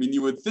 I mean,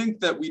 you would think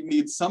that we'd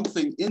need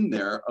something in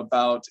there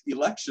about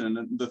election.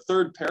 And the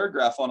third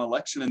paragraph on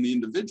election in the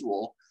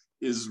individual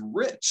is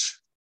rich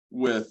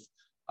with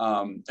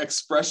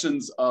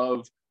expressions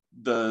of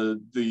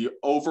the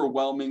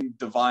overwhelming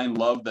divine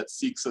love that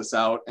seeks us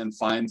out and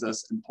finds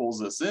us and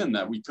pulls us in,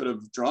 that we could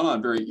have drawn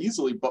on very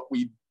easily, but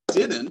we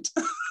didn't.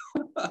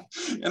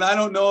 And I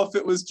don't know if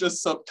it was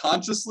just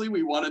subconsciously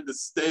we wanted to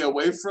stay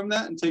away from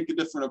that and take a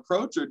different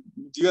approach, or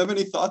do you have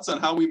any thoughts on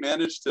how we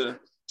managed to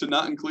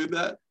not include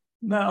that?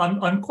 No,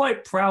 I'm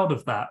quite proud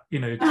of that, you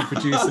know, to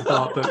produce a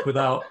Barth book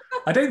without,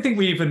 I don't think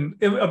we even,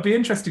 it would be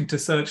interesting to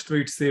search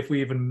through to see if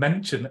we even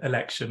mention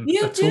election.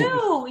 You do.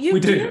 Oh, we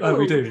do.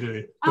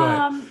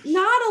 Right.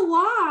 Not a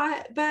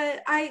lot,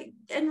 but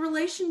in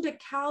relation to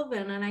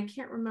Calvin, and I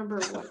can't remember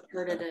what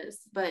word it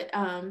is, but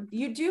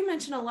you do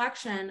mention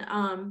election,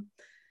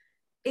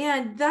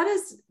 and that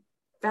is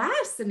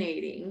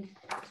fascinating.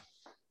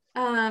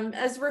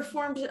 As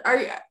Reformed,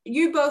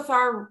 you both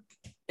are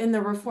in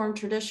the Reformed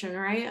tradition,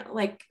 right?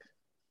 Like,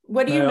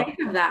 What do you No, make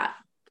of that?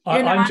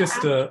 I'm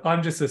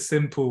just a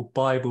simple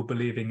Bible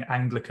believing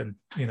Anglican.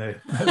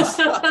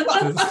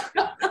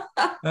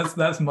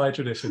 That's my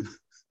tradition.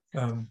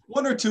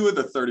 One or two of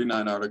the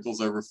 39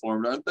 articles are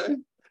reformed, aren't they?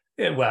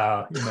 Yeah,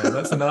 well,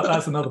 that's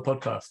another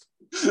podcast.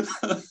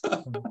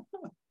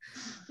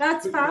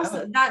 That's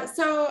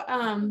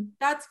fascinating.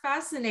 That's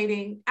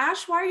fascinating.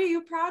 Ash, why are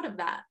you proud of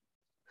that?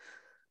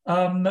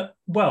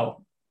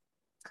 Well,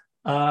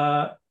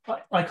 I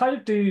kind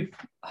of do.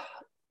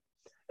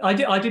 I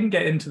didn't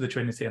get into the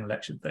Trinity and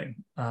election thing,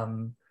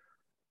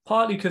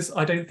 partly because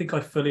I don't think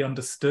I fully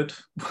understood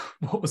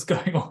what was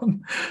going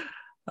on.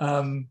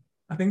 I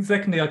think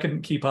secondly, I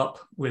couldn't keep up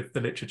with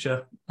the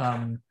literature.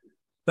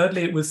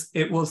 Thirdly,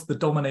 it was the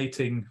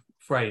dominating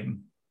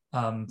frame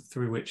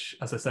through which,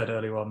 as I said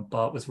earlier on,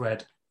 Barth was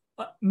read.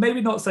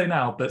 Maybe not so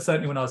now, but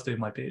certainly when I was doing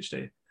my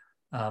PhD.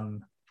 I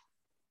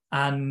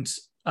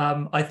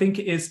think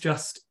it is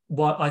just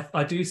what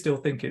I do still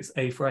think it's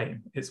a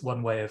frame. It's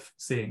one way of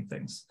seeing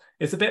things.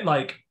 It's a bit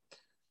like,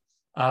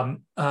 I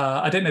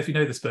don't know if you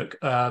know this book,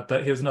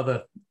 but here's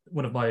another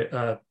one of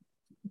my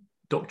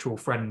doctoral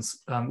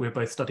friends. We were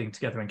both studying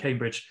together in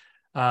Cambridge,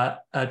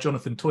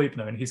 Jonathan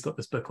Teubner, and he's got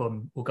this book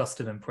on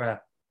Augustine and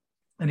prayer.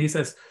 And he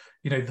says,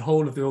 the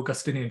whole of the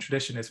Augustinian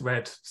tradition is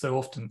read so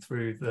often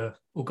through the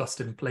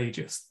Augustine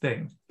Pelagius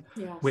thing,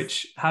 yes,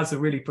 which has a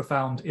really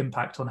profound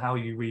impact on how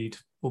you read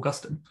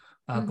Augustine.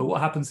 But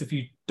what happens if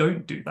you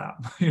don't do that?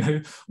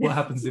 What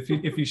happens if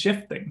you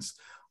shift things?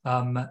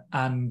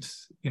 And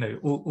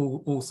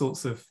all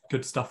sorts of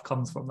good stuff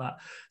comes from that.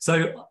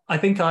 So I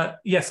think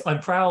I'm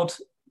proud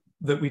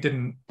that we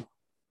didn't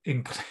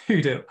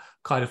include it.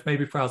 Kind of,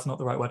 maybe proud's not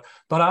the right word,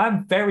 but I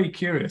am very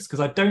curious because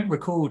I don't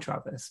recall,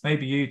 Travis,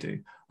 maybe you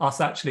do,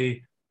 us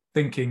actually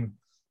thinking,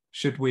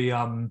 should we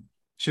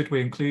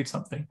include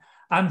something?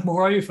 And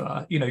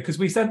moreover, because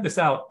we sent this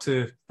out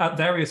at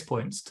various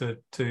points to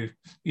a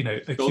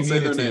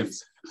community of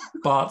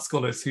Barth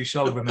scholars who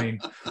shall remain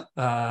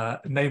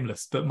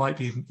nameless, but might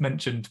be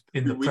mentioned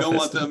in the. We don't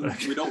want them.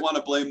 We don't want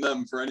to blame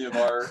them for any of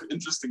our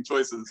interesting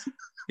choices.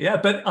 Yeah,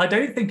 but I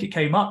don't think it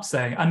came up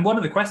saying. And one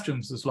of the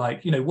questions was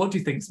like, what do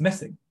you think's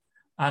missing?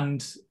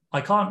 And I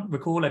can't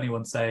recall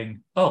anyone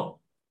saying, "Oh,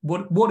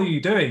 what are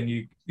you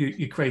doing,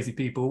 you crazy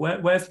people?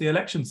 Where's the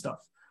election stuff?"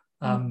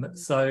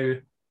 So.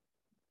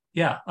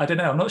 Yeah, I don't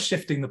know. I'm not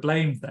shifting the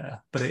blame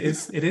there, but it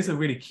is a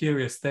really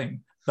curious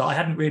thing that I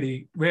hadn't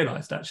really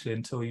realized actually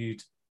until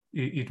you'd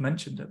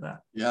mentioned it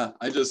there. Yeah,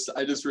 I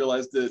just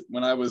realized it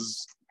when I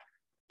was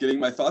getting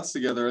my thoughts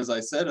together. As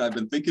I said, I've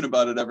been thinking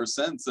about it ever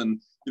since, and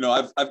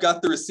I've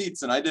got the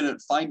receipts, and I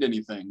didn't find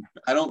anything.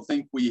 I don't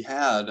think we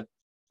had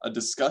a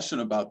discussion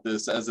about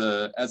this as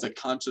a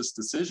conscious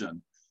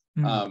decision.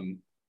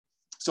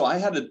 So I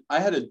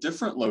had a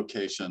different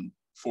location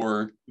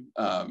for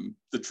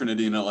the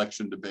Trinity and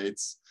election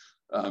debates,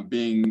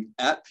 being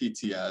at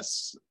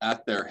PTS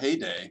at their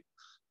heyday.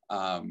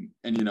 And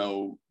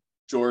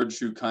George,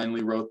 who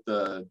kindly wrote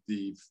the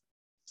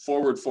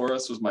forward for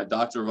us, was my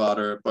Doctor of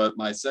Honor, but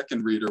my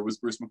second reader was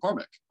Bruce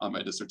McCormick on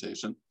my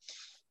dissertation.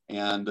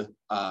 And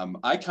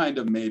I kind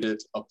of made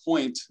it a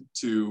point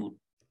to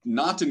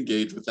not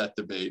engage with that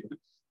debate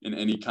in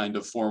any kind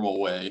of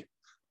formal way.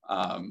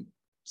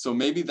 So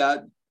maybe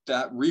that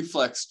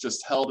reflex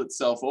just held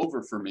itself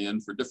over for me,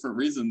 and for different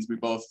reasons we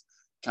both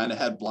kind of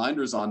had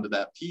blinders onto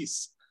that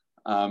piece.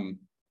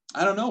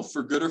 I don't know,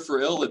 for good or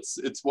for ill,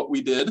 it's what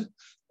we did,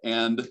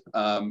 and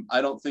I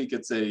don't think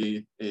it's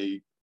a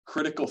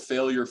critical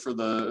failure for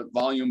the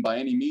volume by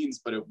any means,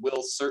 but it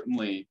will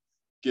certainly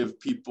give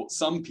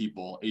some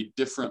people a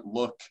different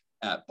look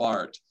at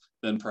Barth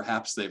than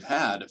perhaps they've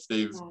had if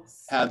they've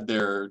had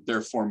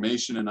their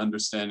formation and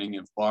understanding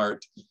of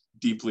Barth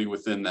deeply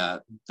within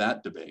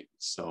that debate.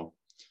 So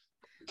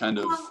kind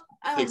of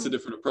takes a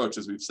different approach,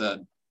 as we've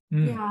said.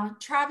 Yeah,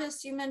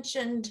 Travis, you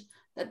mentioned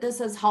that this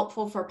is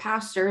helpful for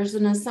pastors,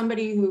 and as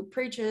somebody who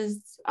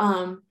preaches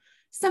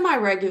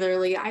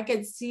semi-regularly, I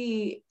could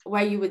see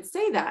why you would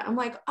say that. I'm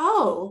like,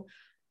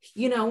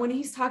 when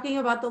he's talking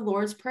about the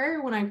Lord's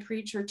Prayer, when I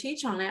preach or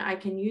teach on it, I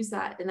can use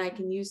that, and I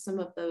can use some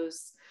of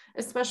those,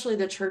 especially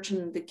the church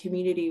and the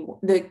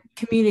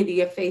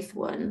community of faith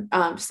one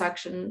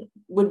section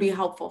would be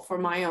helpful for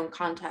my own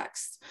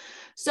context.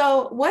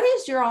 So what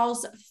is your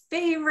all's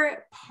favorite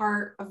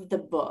part of the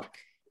book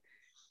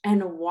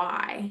and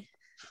why?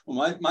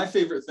 Well, my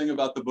favorite thing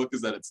about the book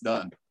is that it's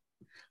done.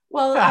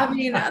 Well, I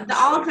mean,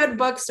 all good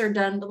books are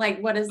done, but like,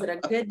 what is it? A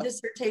good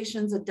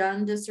dissertation's a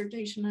done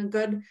dissertation. A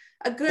good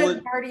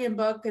partying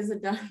book is a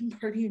done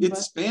partying book. It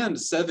spanned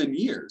 7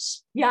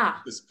 years. Yeah.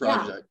 This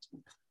project,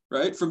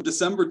 right? From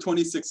December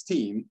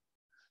 2016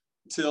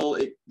 till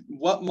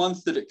what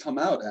month did it come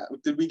out at?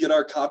 Did we get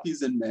our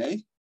copies in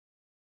May?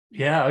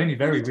 Yeah, only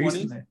very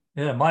recently.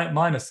 Yeah,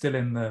 mine are still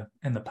in the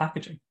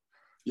packaging.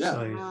 Yeah.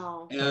 So,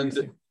 wow.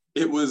 And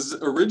it was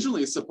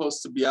originally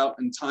supposed to be out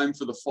in time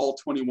for the fall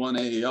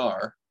 21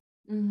 AAR.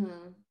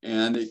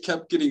 And it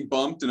kept getting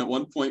bumped. And at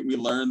one point we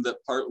learned that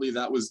partly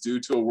that was due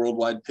to a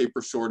worldwide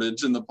paper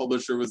shortage, and the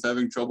publisher was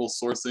having trouble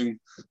sourcing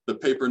the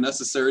paper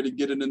necessary to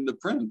get it into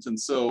print. And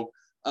so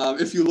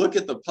If you look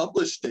at the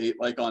published date,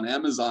 like on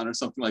Amazon or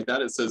something like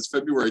that, it says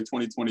February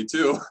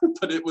 2022,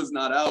 but it was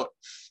not out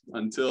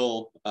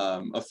until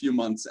a few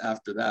months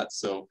after that.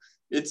 So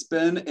it's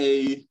been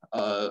a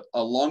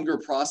longer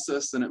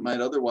process than it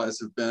might otherwise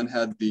have been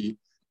had the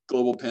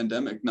global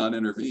pandemic not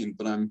intervened.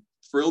 But I'm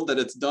thrilled that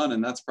it's done,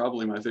 and that's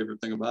probably my favorite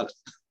thing about it.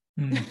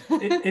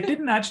 It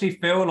didn't actually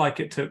feel like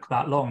it took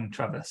that long,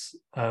 Travis,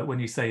 when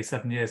you say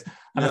 7 years.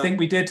 And Yeah. I think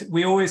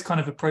we always kind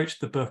of approached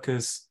the book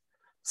as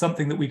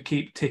something that we'd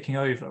keep ticking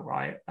over,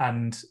 right?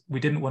 And we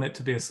didn't want it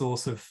to be a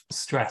source of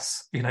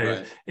stress,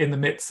 Right. in the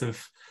midst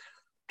of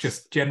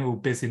just general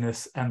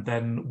busyness and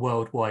then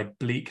worldwide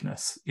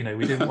bleakness. We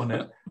didn't want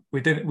it.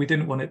 we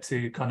didn't want it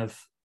to kind of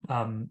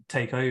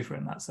take over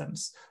in that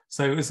sense.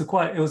 So it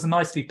was a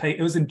nicely paid,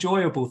 it was an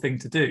enjoyable thing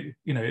to do,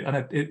 and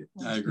I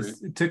agree.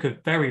 it took a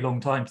very long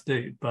time to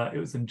do, but it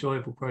was an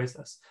enjoyable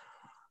process.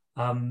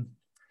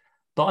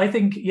 But I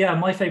think,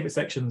 my favorite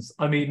sections,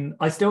 I mean,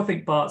 I still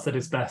think Barth's at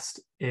his best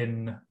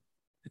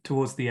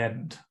towards the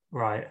end,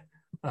 right?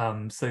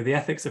 So the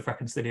ethics of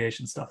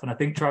reconciliation stuff. And I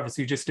think, Travis,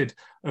 you just did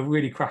a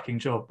really cracking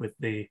job with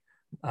the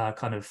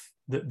kind of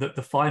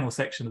the final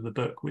section of the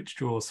book, which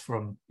draws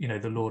from,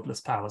 the lordless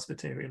powers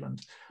material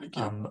and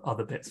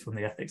other bits from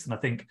the ethics. And I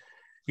think,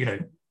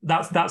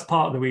 that's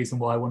part of the reason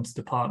why I wanted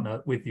to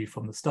partner with you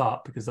from the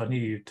start, because I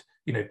knew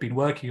you'd, been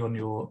working on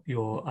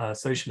your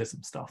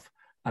socialism stuff.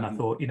 And I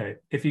thought,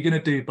 if you're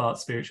going to do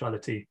Barth's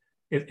spirituality,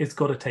 it's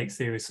got to take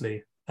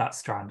seriously that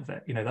strand of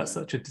it. That's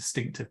such a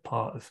distinctive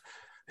part of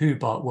who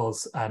Barth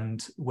was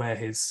and where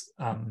his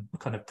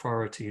kind of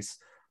priorities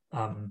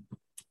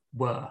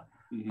were.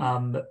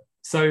 But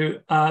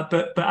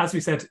as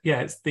we said,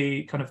 it's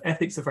the kind of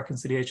ethics of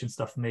reconciliation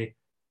stuff for me,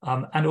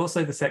 and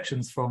also the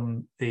sections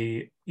from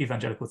the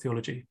evangelical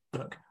theology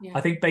book. I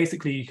think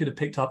basically you could have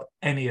picked up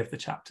any of the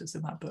chapters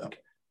in that book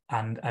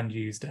and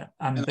used it.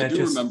 And I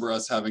do remember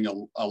us having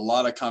a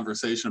lot of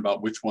conversation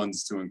about which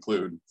ones to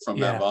include from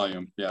that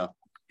volume.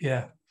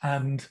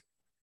 And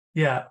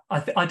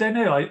I don't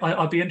know.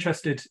 I'd be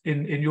interested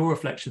in your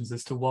reflections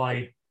as to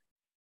why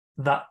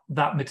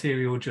that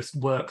material just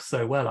works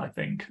so well, I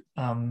think.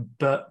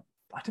 But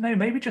I don't know,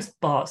 maybe just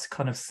Barth's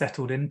kind of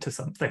settled into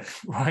something,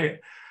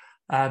 right?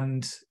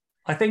 And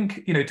I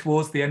think,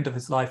 towards the end of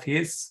his life, he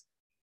is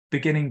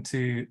beginning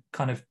to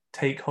kind of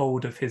take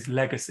hold of his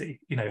legacy.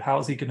 How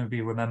is he going to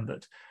be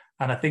remembered?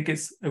 And I think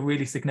it's a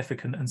really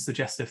significant and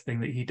suggestive thing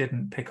that he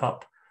didn't pick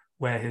up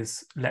where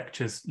his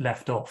lectures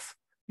left off,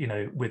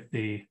 with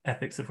the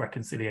ethics of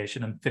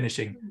reconciliation and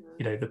finishing,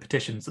 the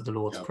petitions of the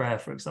Lord's Prayer,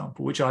 for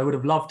example, which I would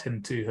have loved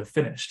him to have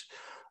finished,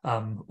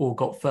 or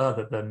got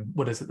further than,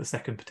 what is it, the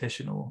second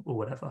petition or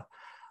whatever.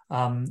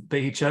 But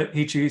he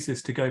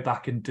chooses to go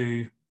back and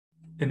do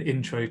an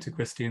intro to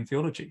Christian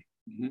theology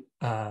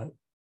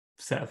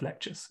set of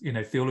lectures,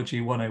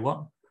 Theology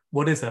 101.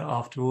 What is it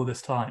after all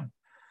this time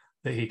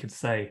that he could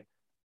say?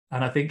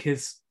 And I think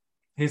his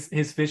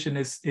vision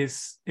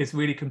is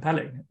really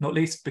compelling, not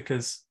least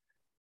because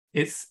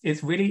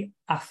it's really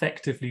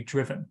affectively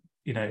driven,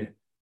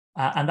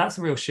 and that's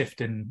a real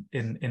shift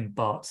in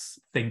Barth's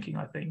thinking.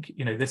 I think,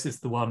 this is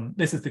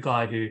the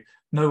guy who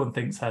no one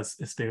thinks has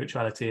a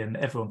spirituality, and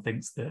everyone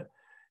thinks that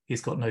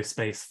he's got no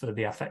space for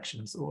the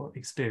affections or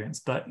experience.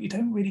 But you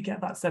don't really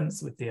get that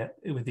sense with the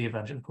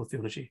evangelical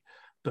theology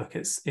book.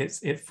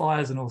 It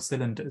fires on all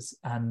cylinders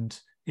and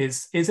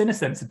is in a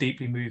sense a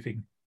deeply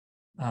moving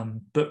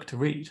book to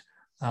read.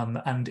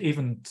 And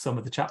even some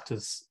of the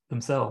chapters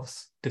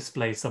themselves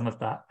display some of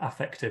that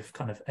affective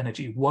kind of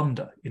energy,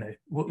 wonder.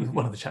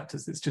 One of the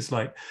chapters, it's just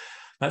like,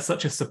 that's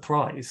such a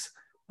surprise,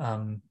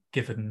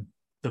 given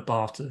the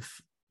Barth of,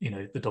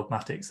 the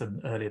dogmatics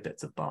and earlier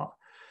bits of Barth.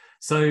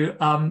 So,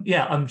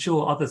 I'm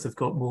sure others have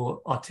got more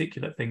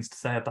articulate things to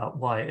say about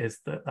why it is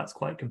that's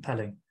quite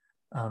compelling,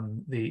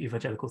 the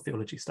evangelical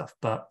theology stuff.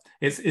 But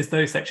it's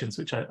those sections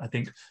which I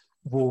think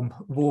warm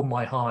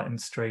my heart in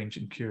strange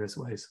and curious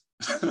ways.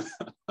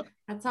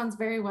 That sounds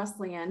very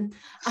Wesleyan.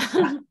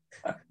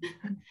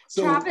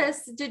 So,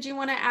 Travis, did you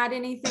want to add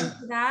anything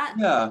to that?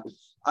 Yeah,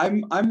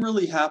 I'm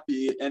really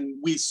happy, and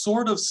we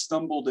sort of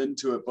stumbled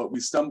into it, but we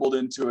stumbled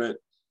into it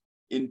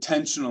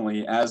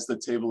intentionally as the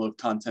table of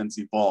contents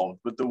evolved.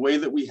 But the way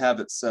that we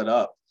have it set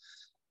up,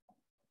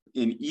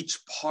 in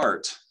each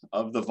part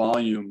of the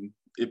volume,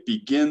 it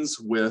begins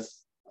with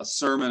a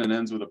sermon and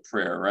ends with a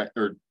prayer, right?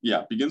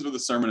 Begins with a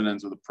sermon and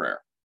ends with a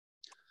prayer.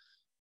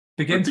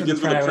 Begins with a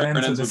prayer and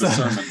ends with a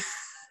sermon.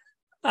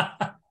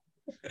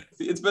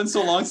 It's been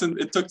so long since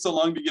it took so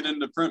long to get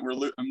into print.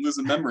 I'm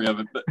losing memory of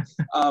it, but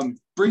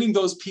bringing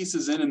those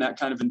pieces in that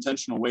kind of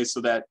intentional way,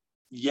 so that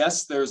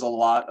yes, there's a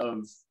lot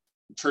of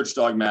church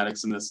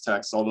dogmatics in this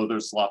text, although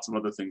there's lots of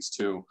other things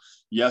too.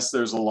 Yes,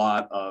 there's a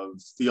lot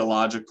of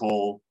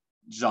theological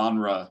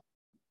genre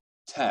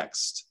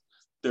text.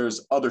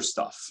 There's other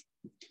stuff,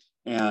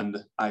 and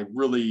I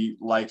really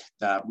like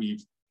that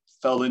we've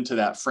fell into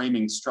that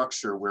framing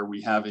structure where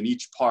we have in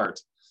each part,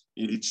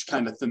 in each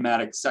kind of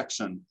thematic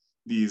section,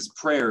 these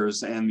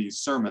prayers and these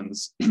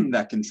sermons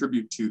that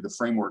contribute to the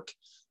framework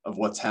of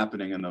what's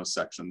happening in those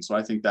sections. So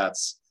I think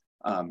that's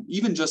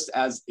even just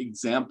as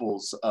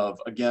examples of,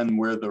 again,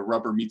 where the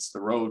rubber meets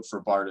the road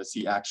for Barth, as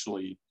he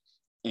actually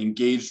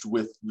engaged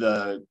with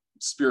the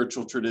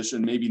spiritual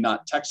tradition, maybe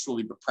not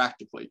textually, but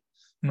practically,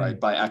 right?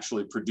 By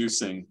actually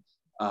producing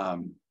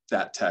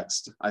that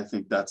text. I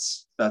think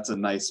that's a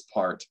nice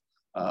part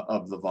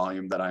of the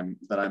volume that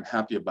I'm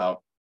happy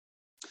about.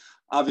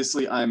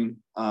 Obviously, I'm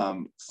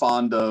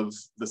fond of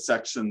the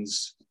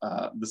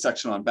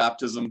section on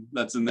baptism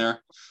that's in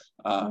there.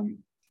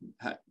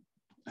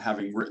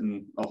 Having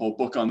written a whole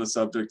book on the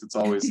subject, it's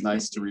always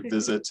nice to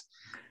revisit.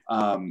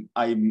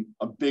 I'm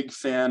a big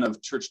fan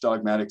of Church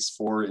Dogmatics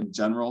 4 in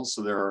general,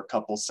 so there are a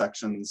couple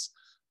sections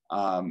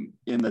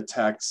in the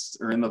text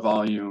or in the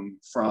volume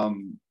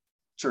from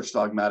Church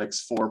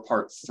Dogmatics 4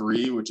 Part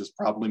 3, which is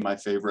probably my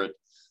favorite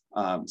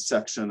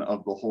section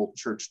of the whole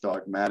Church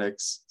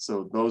Dogmatics.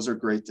 So those are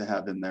great to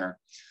have in there.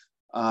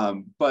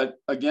 But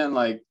again,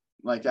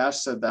 like Ash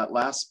said, that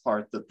last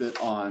part, the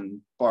bit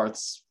on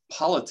Barth's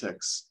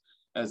politics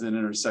as it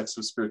intersects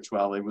with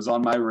spirituality, was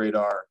on my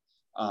radar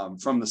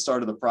from the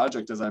start of the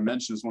project. As I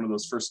mentioned, is one of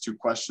those first two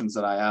questions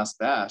that I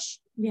asked Ash.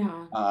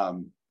 Yeah.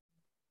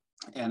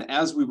 And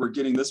as we were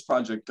getting this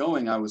project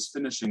going, I was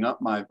finishing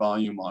up my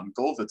volume on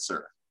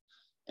Gollwitzer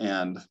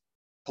and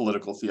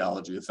political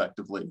theology,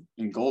 effectively,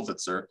 in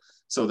Gollwitzer.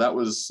 So that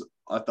was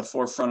at the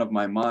forefront of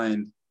my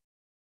mind.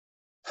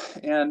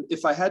 And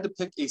if I had to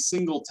pick a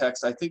single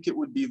text, I think it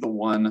would be the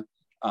one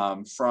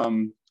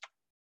from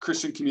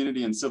Christian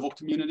Community and Civil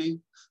Community,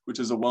 which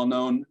is a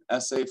well-known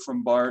essay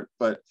from Barth,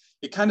 but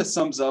it kind of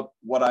sums up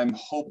what I'm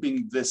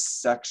hoping this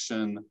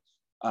section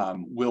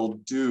will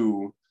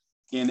do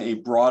in a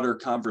broader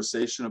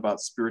conversation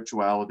about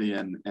spirituality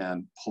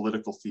and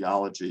political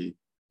theology.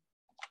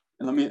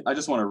 And I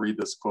just want to read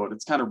this quote.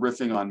 It's kind of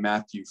riffing on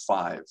Matthew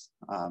 5.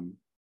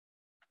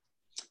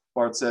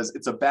 Barth says,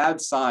 "It's a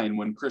bad sign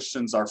when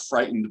Christians are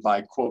frightened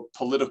by, quote,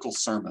 political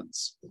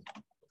sermons,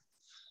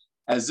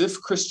 as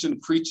if Christian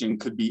preaching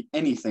could be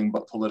anything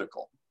but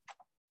political.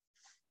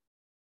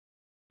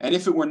 And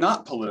if it were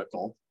not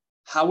political,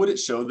 how would it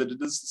show that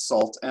it is the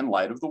salt and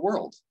light of the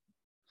world?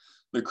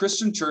 The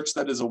Christian church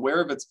that is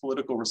aware of its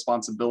political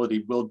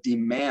responsibility will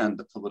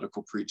demand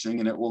political preaching,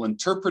 and it will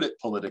interpret it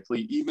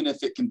politically, even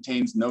if it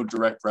contains no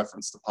direct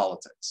reference to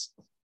politics."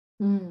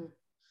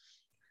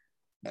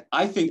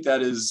 I think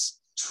that is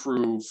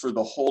true for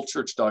the whole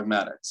Church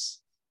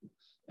Dogmatics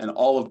and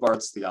all of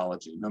Barth's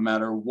theology. No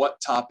matter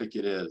what topic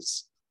it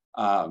is,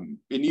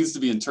 it needs to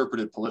be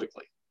interpreted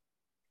politically.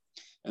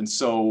 And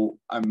so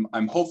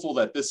I'm hopeful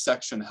that this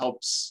section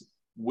helps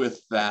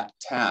with that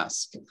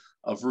task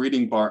of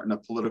reading Barth in a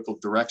political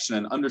direction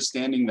and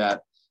understanding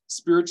that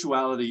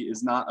spirituality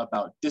is not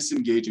about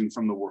disengaging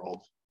from the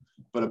world,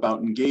 but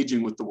about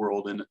engaging with the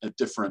world in a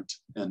different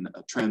and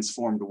a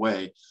transformed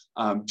way.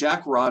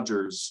 Jack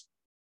Rogers,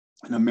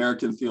 an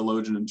American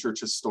theologian and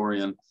church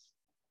historian,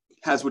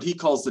 has what he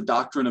calls the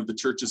doctrine of the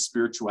church's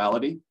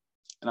spirituality.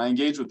 And I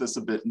engage with this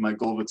a bit in my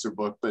Gollwitzer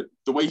book, but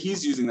the way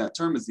he's using that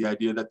term is the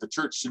idea that the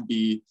church should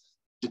be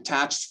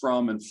detached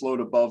from and float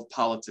above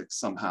politics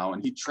somehow.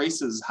 And he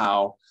traces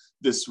how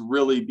this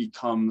really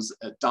becomes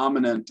a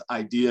dominant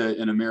idea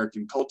in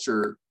American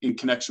culture in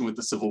connection with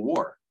the Civil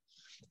War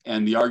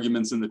and the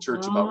arguments in the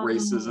church about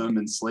racism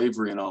and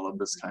slavery and all of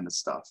this kind of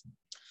stuff.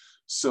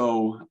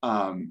 So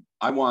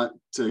I want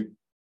to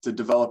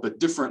develop a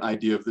different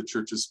idea of the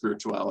church's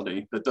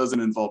spirituality that doesn't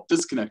involve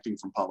disconnecting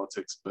from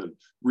politics, but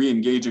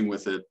re-engaging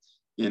with it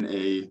in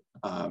a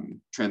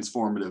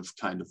transformative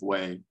kind of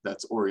way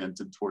that's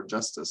oriented toward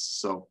justice.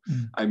 So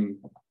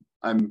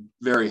I'm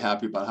very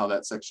happy about how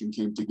that section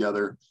came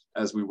together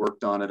as we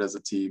worked on it as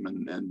a team,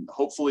 and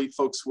hopefully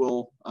folks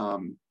will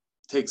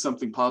take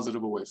something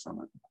positive away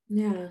from it.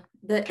 Yeah.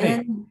 Go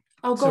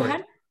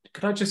ahead.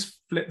 Could I just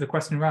flip the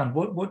question around?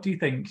 What do you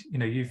think? You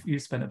know,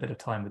 you've spent a bit of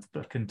time with the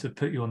book, and to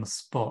put you on the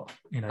spot,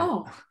 you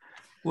know,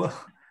 well,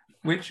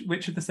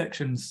 which of the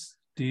sections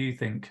do you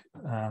think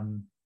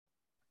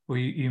were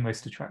you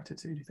most attracted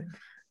to? Do you think?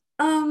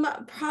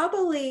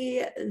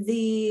 Probably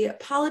the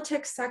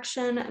politics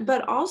section,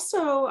 but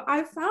also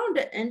I found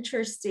it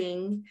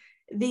interesting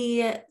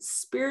the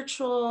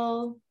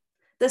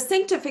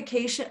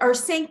sanctification or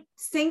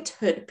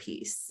sainthood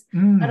piece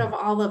out of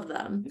all of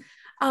them.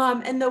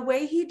 And the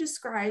way he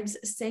describes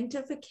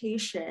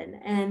sanctification,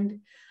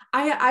 and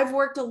I've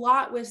worked a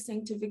lot with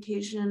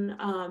sanctification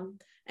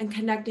and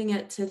connecting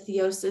it to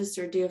theosis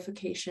or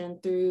deification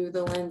through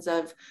the lens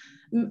of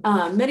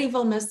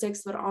medieval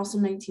mystics, but also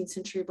 19th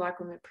century Black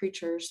women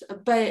preachers.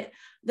 But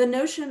the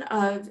notion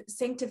of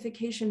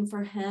sanctification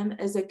for him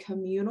as a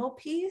communal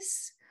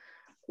piece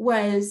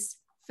was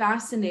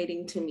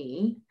fascinating to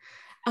me.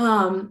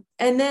 And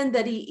then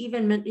that he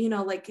even, you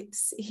know, like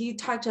he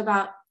talked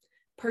about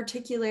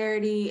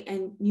particularity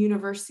and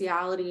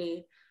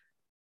universality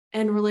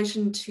in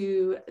relation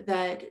to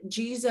that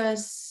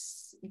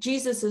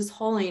Jesus's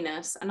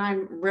holiness, and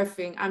I'm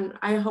riffing,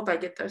 I hope I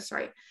get this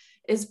right,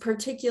 is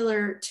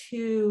particular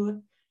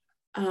to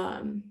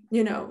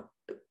you know,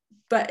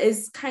 but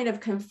is kind of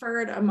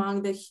conferred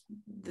among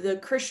the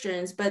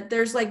Christians. But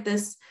there's like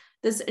this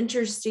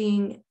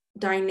interesting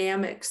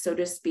dynamic, so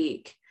to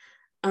speak,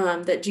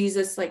 that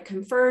Jesus like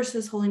confers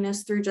his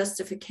holiness through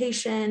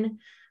justification.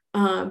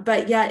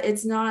 But yet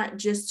it's not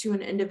just to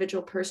an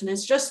individual person.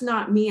 It's just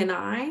not me and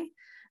I,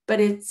 but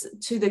it's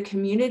to the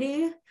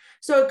community.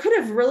 So it could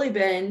have really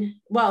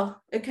been,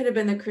 well, it could have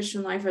been the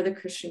Christian life or the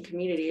Christian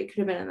community. It could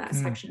have been in that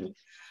section.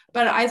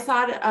 But I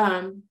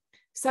thought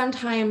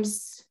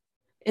sometimes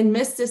in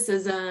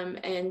mysticism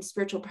and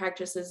spiritual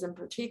practices in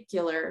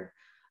particular,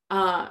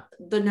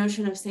 the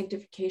notion of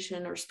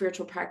sanctification or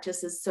spiritual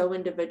practice is so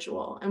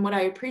individual. And what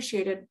I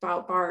appreciated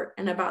about Barth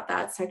and about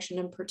that section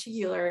in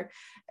particular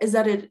is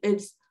that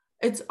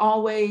it's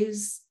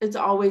always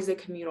a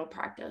communal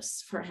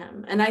practice for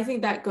him. And I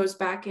think that goes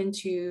back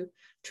into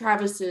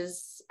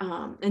Travis's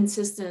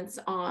insistence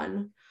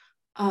on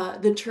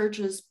the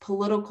church's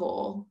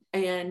political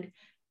and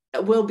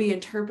will be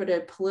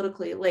interpreted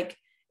politically. Like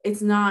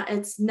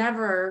it's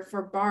never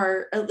for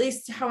Barth, at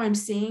least how I'm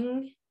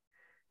seeing,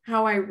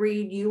 how I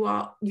read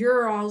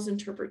your all's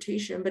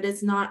interpretation, but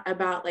it's not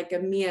about like a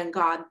me and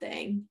God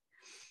thing,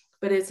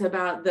 but it's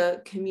about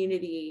the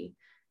community,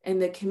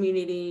 and the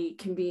community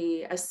can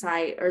be a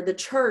site, or the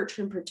church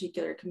in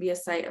particular can be a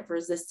site of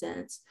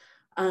resistance,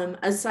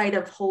 a site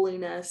of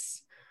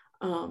holiness,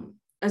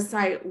 a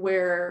site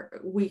where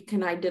we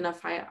can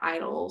identify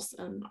idols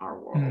in our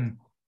world.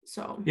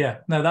 So yeah,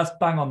 no, that's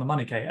bang on the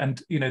money, Kate.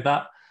 And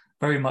that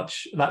very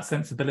much, that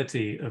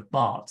sensibility of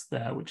Barth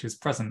there, which is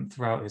present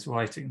throughout his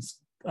writings,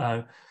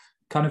 kind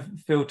of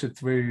filtered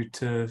through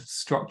to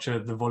structure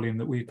the volume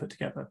that we put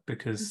together,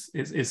 because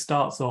it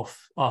starts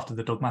off after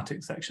the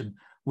dogmatic section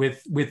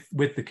with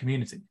the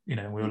community. We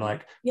were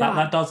like,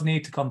 that does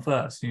need to come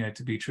first,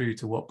 to be true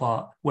to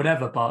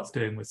whatever Barth's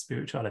doing with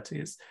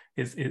spirituality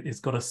is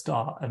got to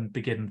start and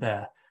begin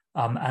there,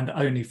 and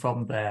only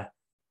from there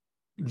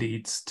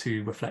leads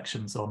to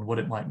reflections on what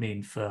it might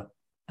mean for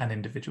an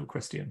individual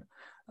Christian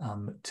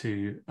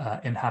to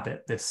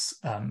inhabit this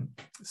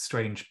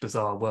strange,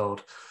 bizarre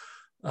world.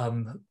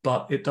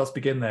 But it does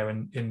begin there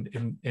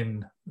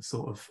in the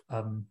sort of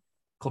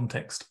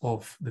context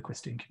of the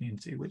Christian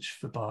community, which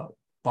for Barth,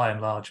 by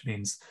and large,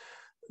 means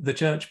the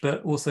church,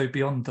 but also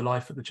beyond the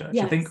life of the church.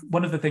 Yes. I think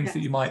one of the things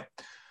that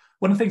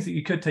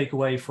you could take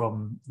away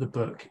from the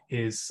book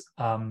is,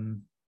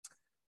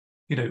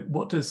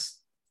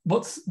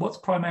 what's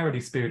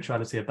primarily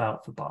spirituality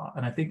about for Barth?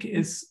 And I think it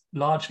is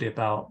largely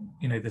about,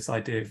 this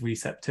idea of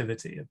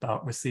receptivity,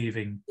 about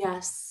receiving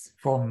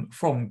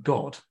from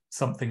God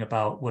something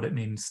about what it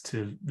means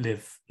to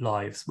live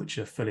lives which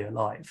are fully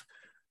alive.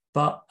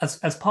 But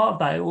as part of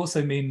that, it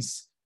also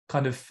means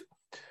kind of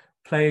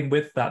playing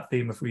with that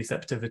theme of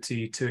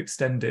receptivity to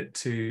extend it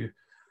to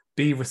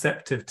be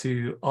receptive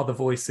to other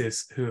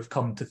voices who have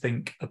come to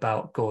think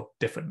about God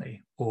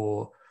differently,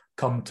 or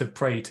come to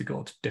pray to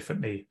God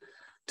differently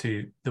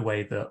to the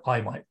way that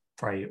I might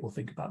pray or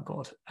think about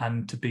God,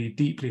 and to be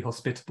deeply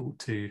hospitable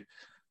to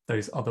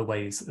those other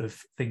ways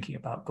of thinking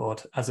about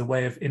God as a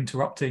way of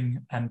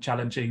interrupting and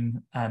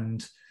challenging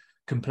and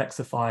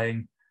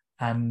complexifying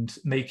and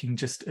making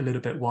just a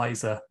little bit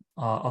wiser,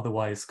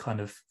 otherwise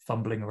kind of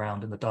fumbling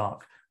around in the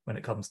dark when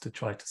it comes to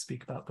try to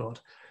speak about God.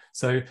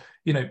 So,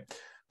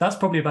 that's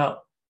probably about,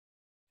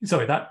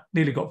 sorry, that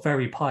nearly got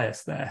very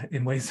pious there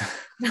in ways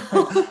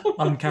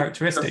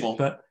uncharacteristic, careful.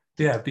 But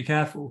yeah, be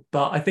careful.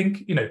 But I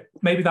think,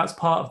 maybe that's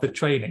part of the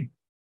training.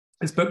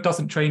 This book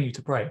doesn't train you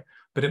to pray,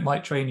 but it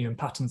might train you in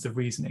patterns of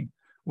reasoning,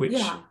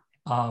 which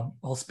are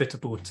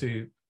hospitable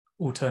to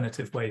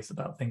alternative ways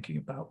about thinking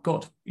about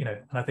God, and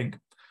I think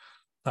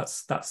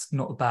that's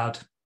not a bad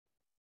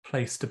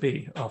place to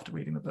be after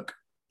reading the book.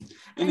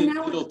 And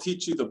it'll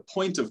teach you the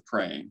point of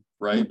praying,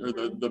 right? Mm-hmm.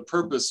 Or the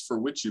purpose for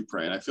which you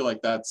pray. And I feel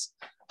like that's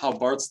how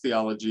Barth's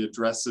theology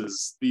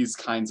addresses these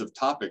kinds of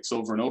topics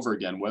over and over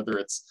again, whether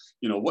it's,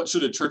 what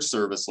should a church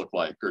service look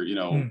like? Or,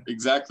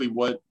 exactly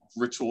what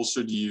rituals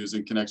should you use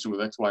in connection with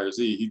X, Y, or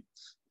Z. He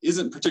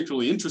isn't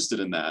particularly interested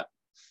in that.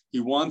 He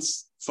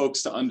wants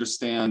folks to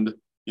understand,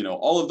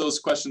 all of those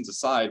questions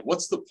aside,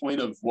 what's the point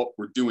of what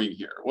we're doing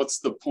here? What's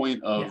the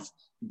point of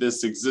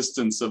this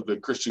existence of the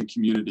Christian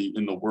community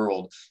in the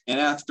world? And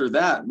after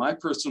that, my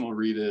personal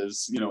read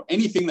is,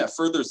 anything that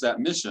furthers that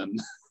mission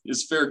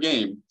is fair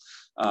game.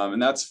 And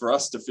that's for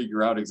us to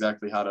figure out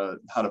exactly how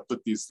to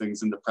put these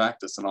things into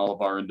practice in all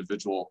of our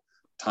individual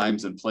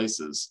times and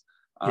places.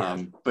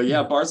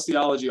 But Barth's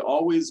theology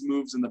always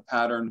moves in the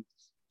pattern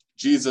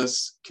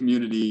Jesus,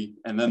 community,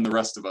 and then the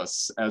rest of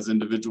us as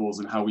individuals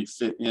and how we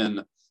fit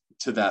in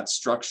to that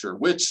structure,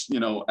 which,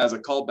 as a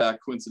callback,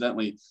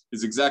 coincidentally,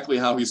 is exactly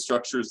how he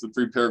structures the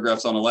 3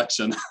 paragraphs on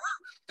election.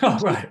 Oh,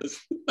 right.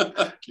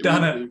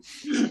 Done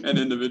it. And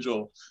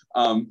individual.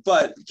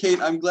 But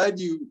Kate, I'm glad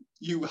you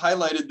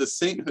highlighted the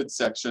sainthood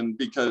section,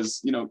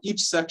 because,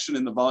 each section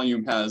in the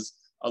volume has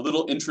a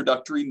little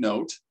introductory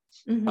note,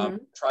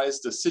 tries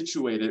to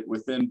situate it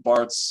within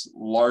Barth's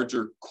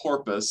larger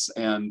corpus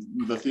and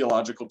the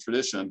theological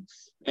tradition.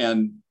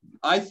 And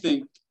I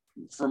think,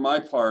 for my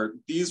part,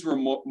 these were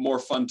more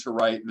fun to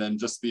write than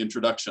just the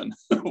introduction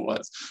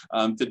was,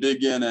 to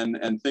dig in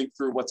and think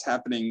through what's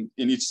happening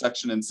in each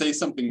section and say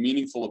something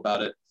meaningful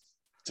about it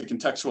to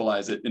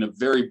contextualize it in a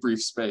very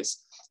brief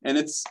space. And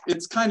it's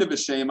kind of a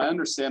shame. I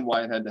understand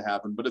why it had to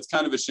happen, but it's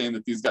kind of a shame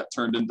that these got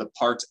turned into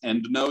part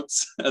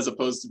endnotes as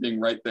opposed to being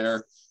right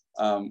there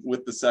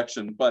with the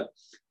section. But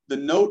the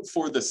note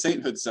for the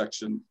sainthood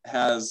section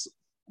has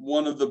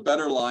one of the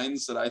better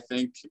lines that I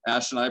think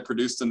Ash and I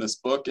produced in this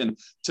book. And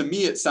to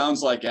me, it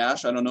sounds like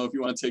Ash. I don't know if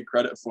you want to take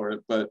credit for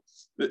it, but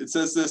it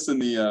says this in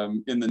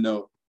the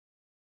note.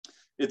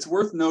 It's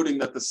worth noting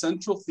that the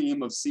central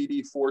theme of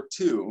CD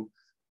 4.2,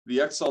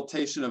 the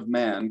exaltation of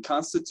man,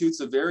 constitutes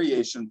a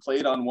variation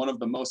played on one of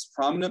the most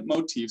prominent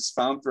motifs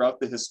found throughout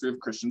the history of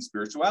Christian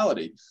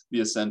spirituality, the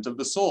ascent of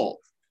the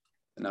soul.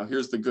 And now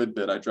here's the good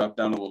bit. I dropped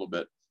down a little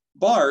bit.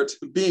 Barth,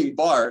 being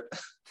Barth,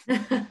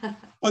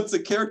 puts a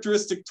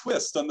characteristic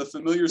twist on the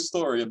familiar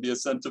story of the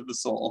ascent of the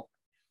soul.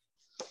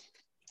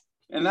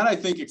 And that, I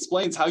think,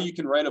 explains how you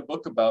can write a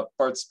book about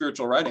Barth's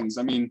spiritual writings.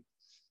 I mean,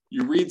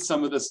 you read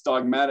some of this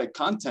dogmatic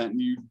content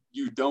and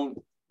you don't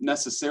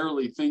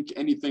necessarily think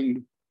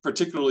anything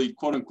particularly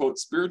quote unquote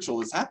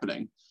spiritual is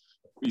happening.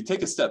 You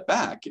take a step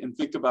back and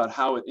think about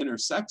how it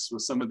intersects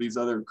with some of these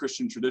other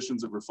Christian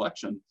traditions of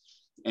reflection.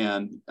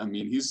 And I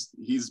mean,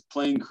 he's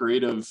playing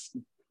creative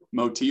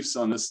motifs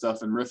on this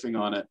stuff and riffing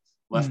on it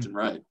left and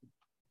right.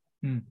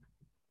 Yeah.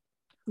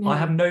 Yeah. I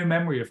have no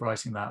memory of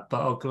writing that,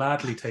 but I'll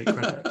gladly take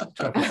credit.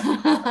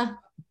 Travis.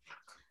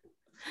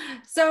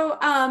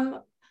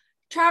 So,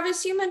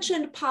 Travis, you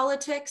mentioned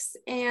politics,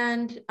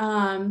 and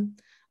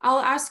I'll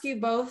ask you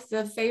both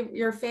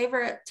your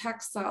favorite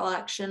text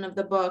selection of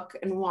the book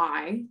and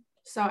why.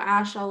 So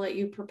Ash, I'll let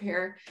you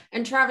prepare.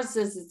 And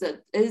Travis's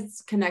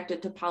is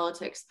connected to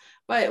politics,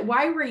 but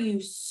why were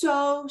you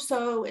so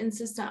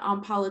insistent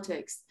on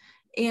politics?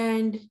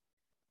 And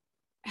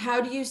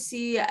how do you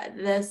see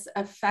this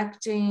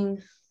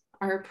affecting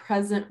our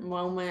present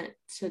moment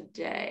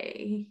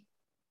today?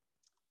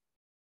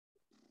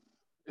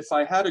 If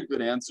I had a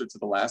good answer to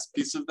the last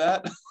piece of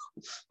that,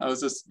 I was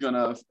just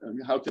gonna,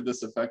 how could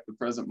this affect the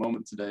present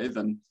moment today?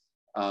 Then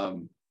I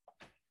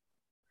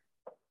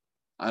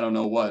don't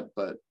know what,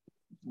 but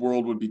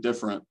world would be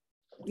different.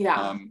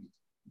 Yeah.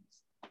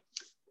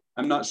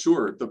 I'm not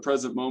sure. The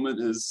present moment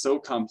is so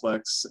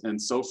complex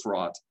and so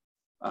fraught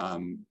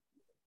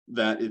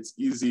that it's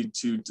easy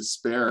to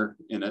despair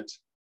in it.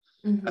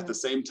 Mm-hmm. At the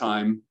same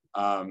time,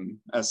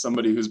 as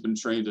somebody who's been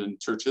trained in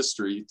church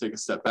history, take a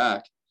step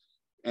back.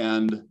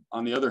 And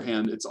on the other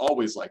hand, it's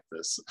always like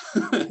this.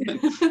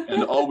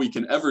 and all we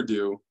can ever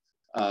do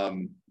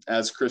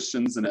as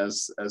Christians and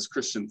as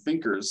Christian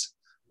thinkers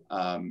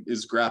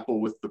is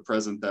grapple with the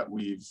present that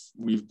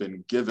we've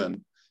been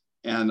given.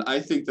 And I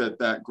think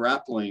that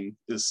grappling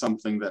is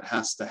something that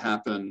has to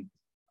happen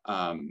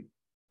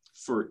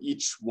for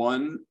each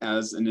one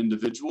as an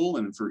individual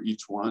and for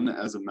each one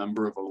as a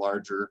member of a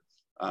larger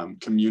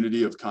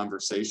community of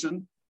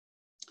conversation.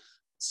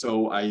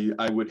 So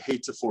I would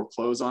hate to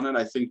foreclose on it.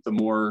 I think the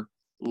more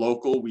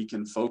local we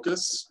can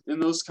focus in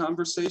those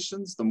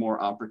conversations, the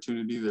more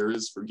opportunity there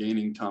is for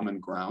gaining common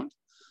ground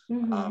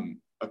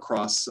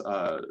across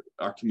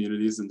our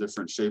communities and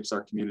different shapes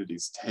our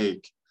communities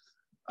take.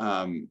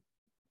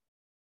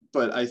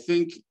 But I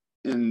think,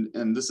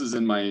 and this is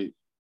in my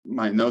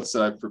notes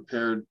that I've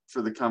prepared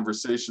for the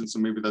conversation, so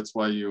maybe that's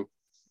why you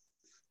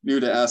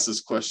knew to ask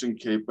this question,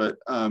 Kate, but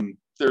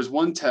there's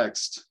one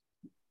text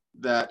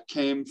that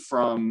came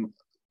from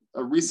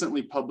a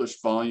recently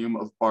published volume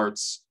of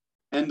Barth's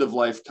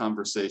end-of-life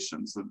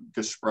conversations, the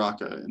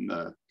Gespräche in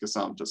the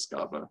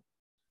Gesamtausgabe,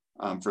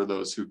 for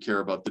those who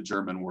care about the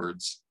German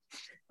words,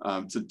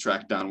 to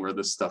track down where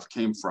this stuff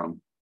came from.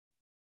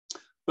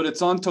 But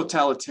it's on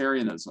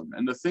totalitarianism.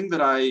 And the thing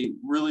that I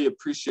really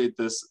appreciate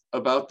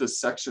about this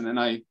section, and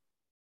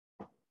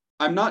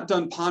I'm not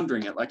done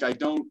pondering it, like I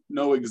don't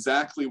know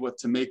exactly what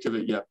to make of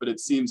it yet, but it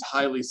seems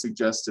highly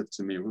suggestive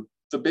to me.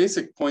 The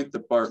basic point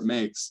that Barth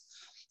makes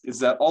is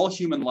that all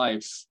human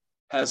life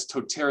has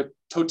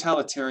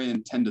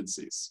totalitarian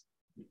tendencies.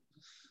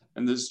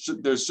 And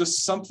there's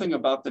just something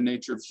about the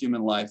nature of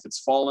human life,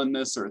 its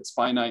fallenness or its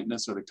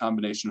finiteness or the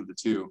combination of the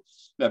two,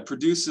 that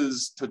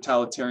produces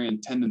totalitarian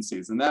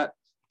tendencies. And that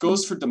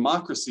goes for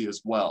democracy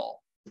as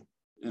well,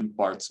 in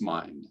Barth's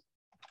mind.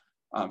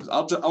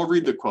 I'll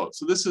read the quote.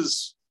 So this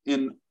is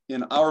in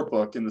our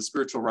book, in the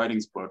Spiritual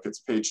Writings book, it's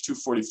page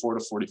 244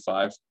 to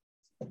 45.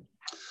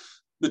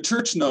 The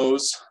church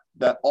knows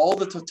that all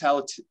the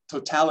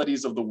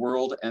totalities of the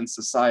world and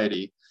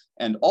society,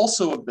 and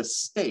also of the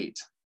state,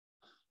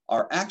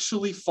 are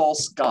actually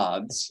false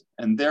gods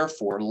and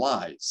therefore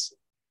lies.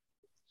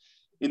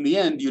 In the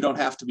end, you don't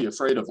have to be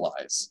afraid of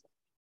lies.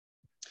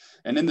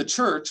 And in the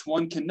church,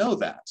 one can know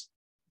that.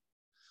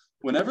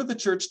 Whenever the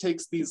church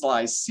takes these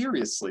lies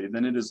seriously,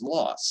 then it is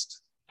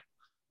lost.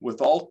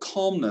 With all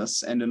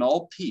calmness and in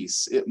all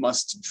peace, it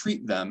must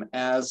treat them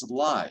as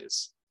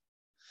lies.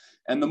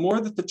 And the more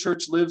that the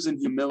church lives in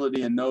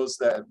humility and knows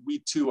that we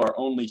too are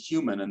only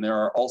human and there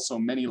are also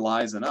many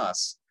lies in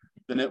us,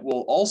 then it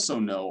will also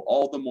know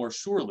all the more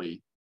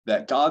surely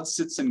that God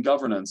sits in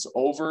governance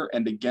over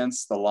and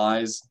against the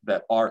lies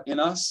that are in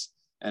us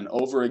and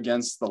over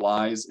against the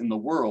lies in the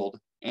world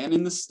and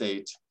in the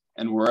state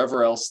and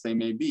wherever else they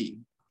may be.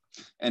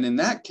 And in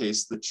that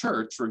case, the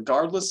church,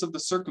 regardless of the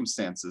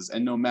circumstances,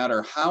 and no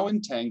matter how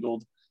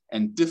entangled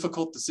and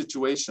difficult the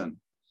situation,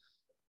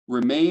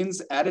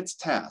 remains at its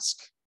task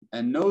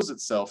and knows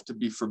itself to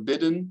be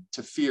forbidden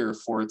to fear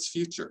for its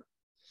future.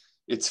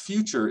 Its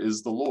future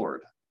is the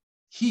Lord.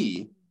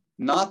 He,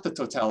 not the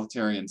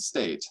totalitarian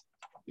state,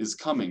 is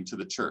coming to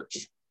the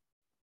church.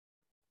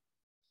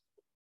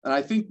 And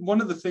I think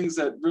one of the things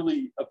that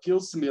really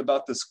appeals to me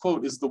about this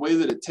quote is the way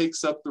that it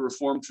takes up the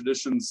Reformed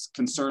tradition's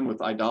concern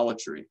with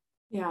idolatry.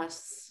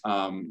 Yes.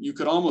 You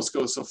could almost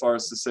go so far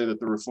as to say that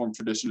the Reformed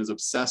tradition is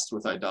obsessed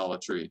with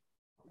idolatry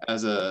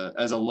as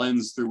a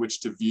lens through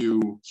which to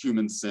view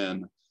human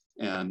sin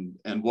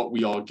and what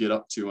we all get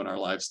up to in our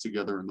lives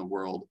together in the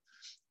world.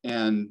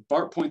 And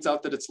Barth points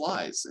out that it's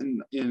lies.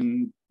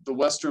 In the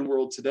Western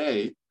world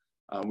today,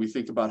 we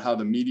think about how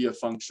the media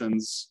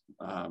functions.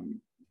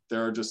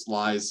 There are just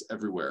lies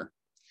everywhere.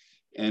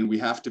 And we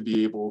have to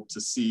be able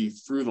to see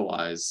through the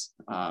lies.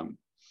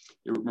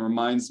 It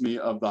reminds me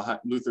of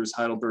Luther's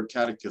Heidelberg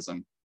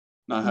Catechism,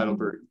 not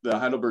Heidelberg, the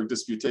Heidelberg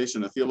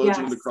Disputation. A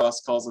theologian of the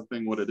cross calls a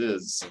thing what it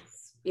is.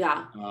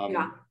 Yeah,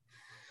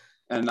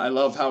 And I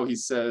love how he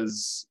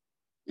says,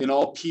 in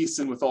all peace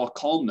and with all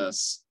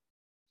calmness,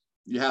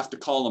 you have to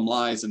call them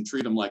lies and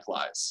treat them like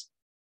lies.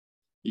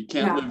 You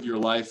can't live your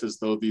life as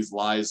though these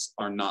lies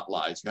are not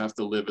lies. You have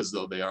to live as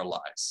though they are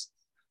lies.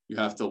 You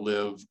have to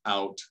live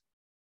out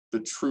the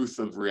truth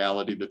of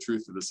reality, the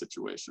truth of the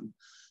situation.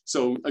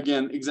 So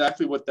again,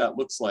 exactly what that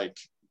looks like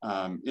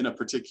in a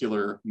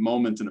particular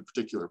moment, in a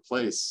particular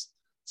place,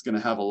 it's going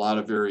to have a lot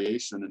of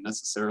variation, and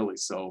necessarily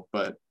so,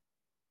 but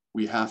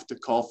we have to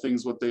call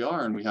things what they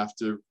are, and we have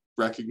to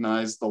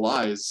recognize the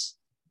lies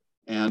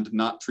and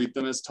not treat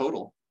them as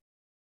total.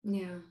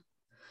 Yeah.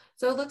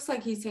 So it looks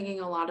like he's taking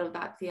a lot of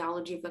that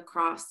theology of the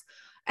cross.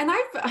 And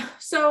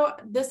so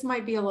this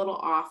might be a little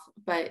off,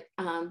 but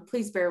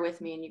please bear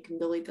with me and you can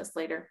delete this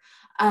later.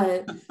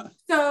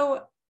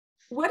 So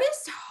what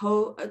is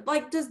hope?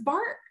 Like,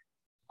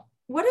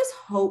 what is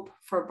hope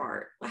for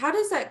Barth? How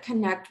does that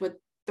connect with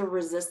the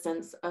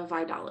resistance of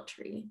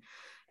idolatry?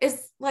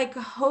 Is like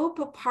hope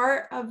a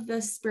part of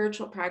the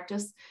spiritual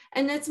practice?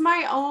 And it's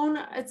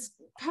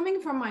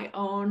coming from my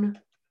own,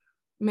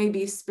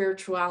 maybe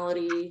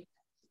spirituality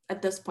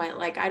at this point.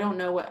 Like, I don't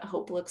know what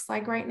hope looks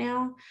like right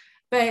now.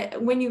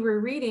 But when you were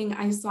reading,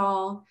 I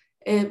saw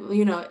it,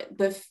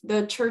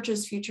 the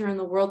church's future and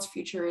the world's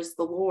future is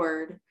the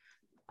Lord.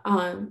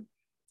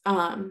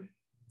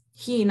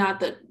 He,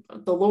 not the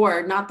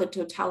Lord, not the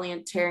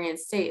totalitarian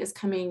state, is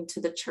coming to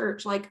the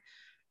church. Like,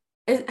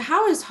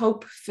 how is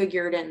hope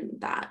figured in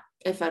that,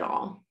 if at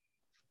all?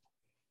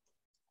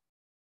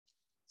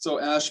 So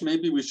Ash,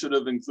 maybe we should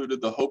have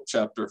included the hope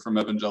chapter from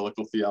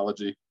evangelical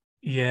theology.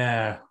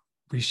 Yeah,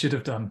 we should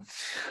have done.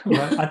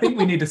 Well, I think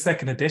we need a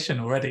second edition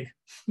already.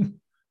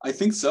 I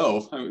think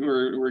so. I mean,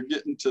 we're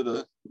getting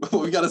to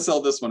we got to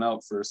sell this one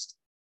out first.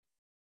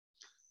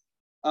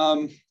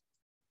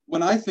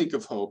 When I think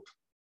of hope,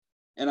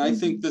 and I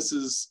think this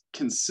is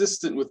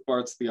consistent with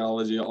Barth's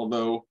theology,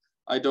 although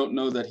I don't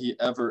know that he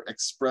ever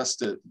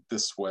expressed it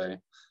this way,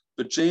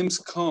 but James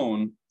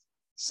Cone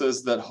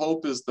says that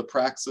hope is the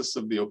praxis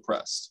of the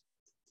oppressed.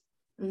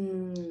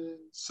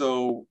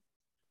 So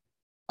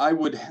I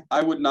would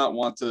not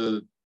want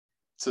to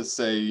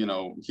say,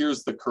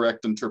 here's the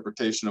correct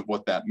interpretation of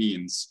what that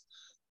means.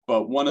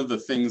 But one of the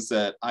things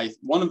that I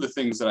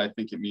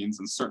think it means,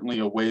 and certainly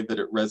a way that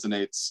it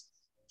resonates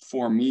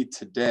for me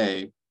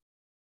today,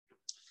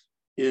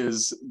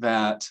 is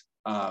that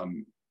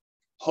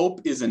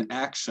hope is an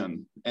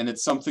action, and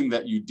it's something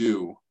that you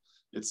do.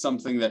 It's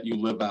something that you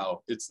live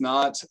out. It's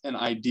not an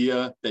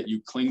idea that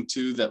you cling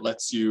to that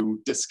lets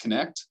you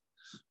disconnect,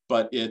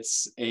 but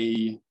it's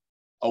a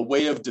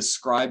way of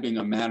describing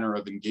a manner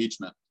of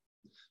engagement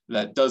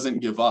that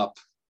doesn't give up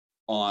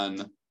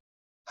on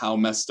how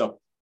messed up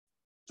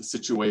the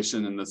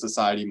situation and the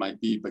society might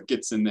be, but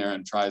gets in there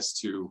and tries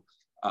to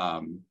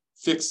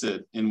fix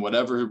it in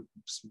whatever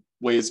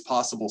ways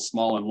possible,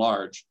 small and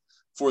large,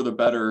 for the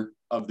better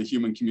of the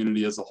human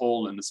community as a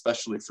whole, and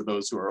especially for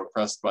those who are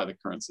oppressed by the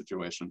current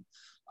situation.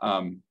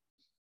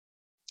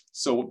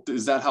 So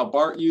is that how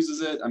Barth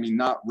uses it? I mean,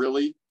 not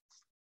really,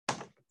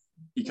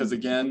 because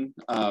again,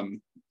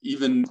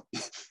 even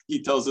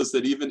he tells us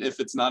that even if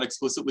it's not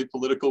explicitly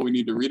political, we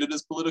need to read it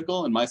as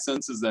political. And my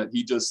sense is that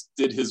he just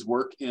did his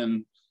work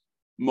in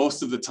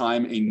most of the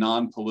time a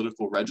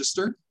non-political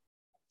register,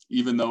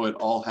 even though it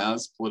all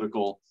has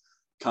political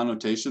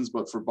connotations.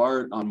 But for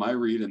Barth, on my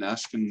read, and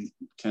Ash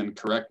can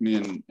correct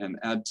me and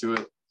add to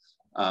it,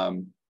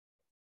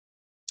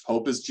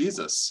 hope is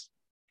Jesus.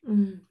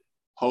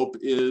 Hope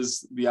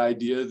is the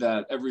idea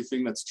that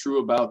everything that's true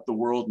about the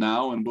world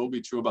now and will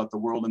be true about the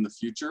world in the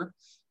future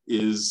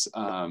is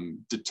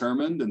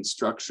determined and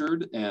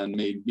structured and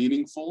made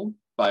meaningful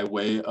by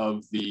way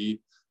of the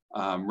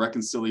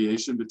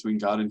reconciliation between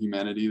God and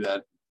humanity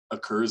that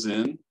occurs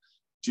in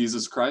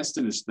Jesus Christ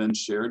and is then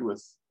shared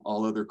with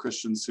all other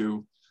Christians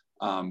who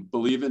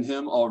believe in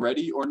him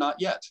already or not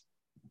yet.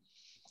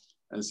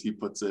 as he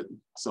puts it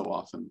so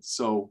often.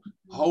 So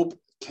hope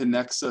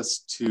connects us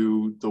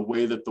to the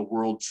way that the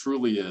world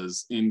truly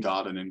is in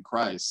God and in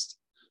Christ,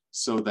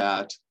 so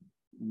that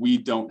we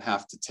don't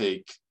have to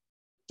take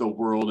the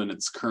world in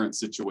its current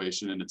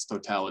situation and its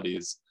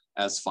totalities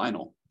as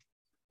final.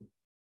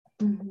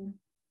 Mm-hmm.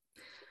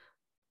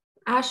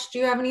 Ash, do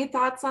you have any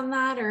thoughts on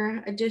that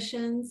or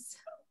additions?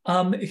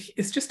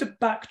 It's just to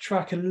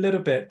backtrack a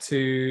little bit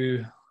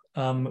to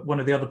one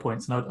of the other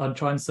points, and I'll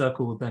try and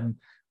circle then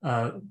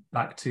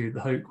back to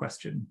the hope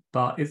question,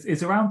 but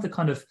it's around the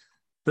kind of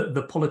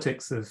the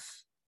politics of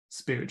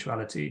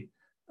spirituality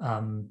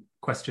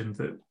question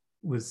that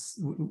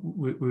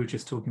we were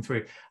just talking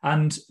through.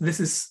 And this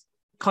has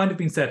kind of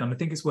been said, and I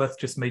think it's worth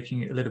just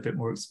making it a little bit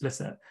more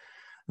explicit,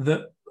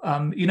 that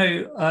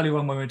earlier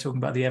on when we were talking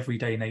about the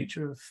everyday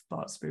nature of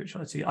Barth's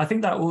spirituality, I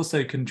think that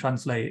also can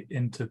translate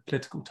into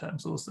political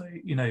terms also.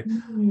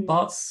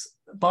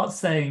 Barth's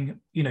saying,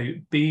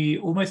 be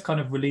almost kind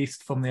of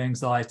released from the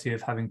anxiety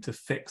of having to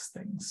fix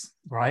things,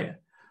 right?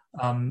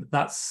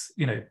 That's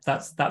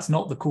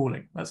not the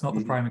calling. That's not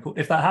the primary call.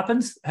 If that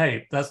happens,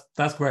 hey,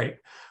 that's great.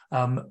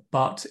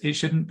 But it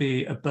shouldn't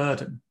be a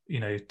burden,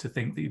 to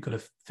think that you've got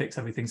to fix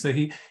everything. So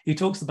he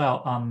talks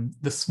about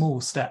the small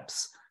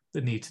steps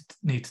that need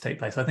to take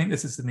place. I think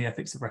this is in the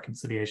ethics of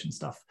reconciliation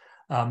stuff,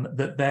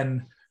 that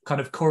then kind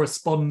of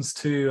corresponds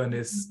to and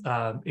is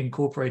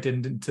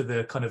incorporated into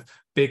the kind of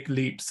big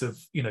leaps of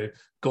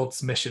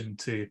God's mission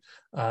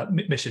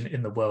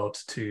in the world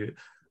to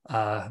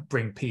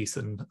bring peace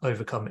and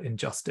overcome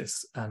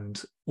injustice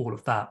and all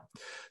of that.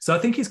 So I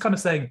think he's kind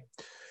of saying,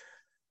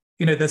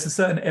 there's a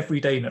certain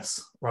everydayness,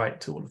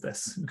 right, to all of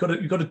this. You've got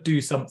to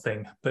do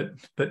something, but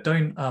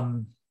don't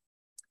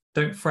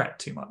fret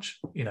too much,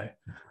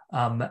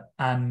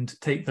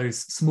 and take those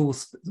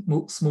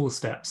small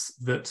steps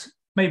that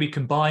maybe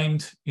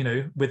combined,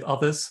 with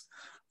others,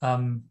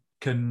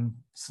 can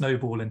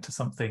snowball into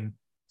something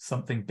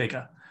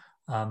bigger.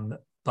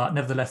 But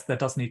nevertheless, there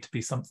does need to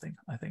be something,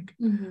 I think.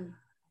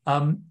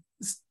 Mm-hmm.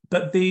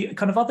 But the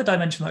kind of other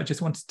dimension that I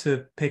just wanted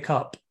to pick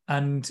up,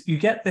 and you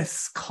get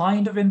this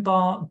kind of in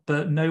Barth,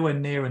 but nowhere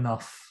near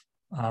enough,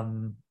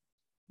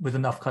 with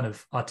enough kind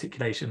of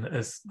articulation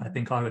as I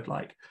think I would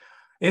like.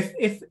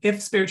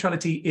 If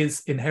spirituality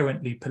is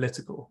inherently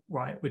political,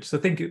 right, which is I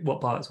think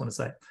what Barth wants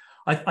to say,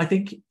 I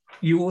think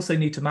you also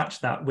need to match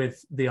that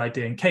with the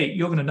idea, and Kate,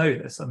 you're going to know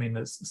this, I mean,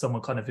 as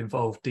someone kind of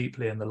involved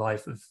deeply in the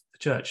life of the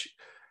church,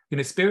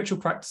 spiritual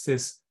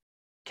practices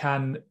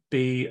can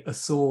be a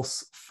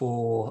source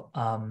for,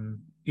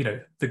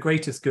 the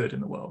greatest good in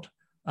the world,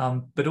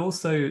 but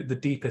also the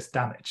deepest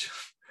damage.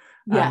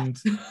 Yeah. And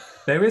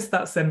there is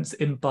that sense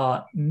in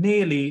Barth,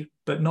 nearly,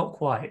 but not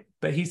quite,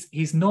 but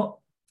he's not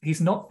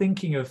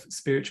thinking of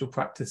spiritual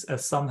practice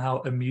as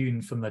somehow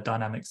immune from the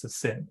dynamics of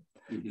sin.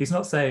 Mm-hmm. He's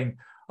not saying,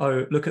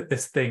 oh, look at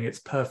this thing, it's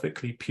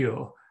perfectly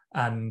pure,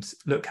 and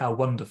look how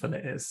wonderful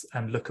it is,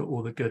 and look at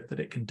all the good that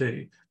it can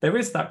do. There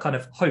is that kind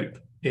of hope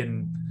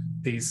in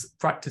these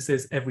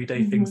practices,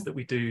 everyday things that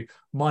we do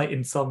might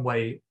in some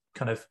way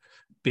kind of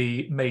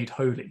be made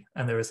holy,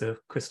 and there is a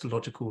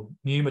Christological,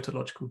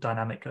 pneumatological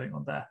dynamic going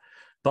on there.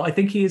 But I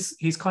think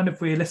he's kind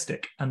of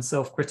realistic and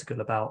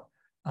self-critical about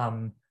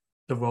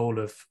the role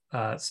of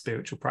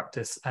spiritual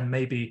practice, and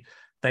maybe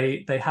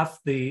they have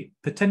the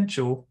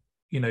potential,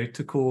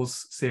 to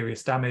cause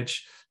serious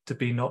damage, to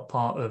be not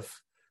part of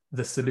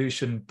the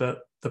solution but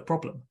the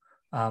problem.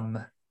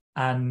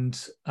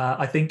 And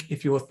I think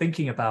if you're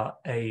thinking about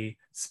a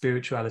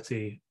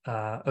spirituality,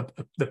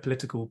 the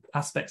political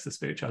aspects of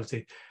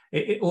spirituality,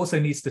 it also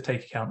needs to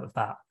take account of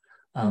that,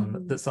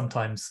 that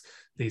sometimes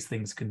these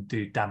things can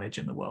do damage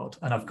in the world.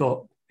 And I've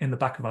got in the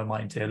back of my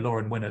mind here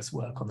Lauren Winner's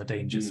work on the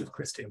dangers of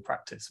Christian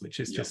practice, which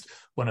is just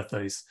one of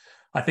those,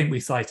 I think we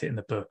cite it in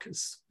the book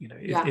as,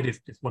 it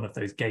is one of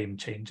those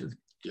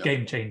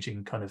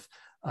game-changing kind of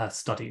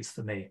studies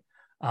for me.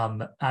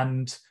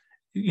 And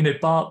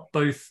Barth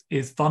both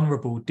is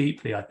vulnerable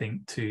deeply, I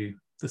think, to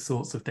the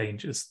sorts of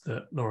dangers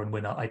that Lauren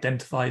Winner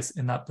identifies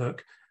in that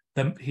book.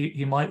 Then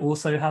he might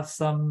also have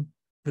some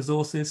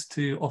resources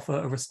to offer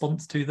a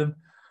response to them.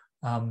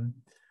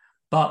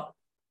 But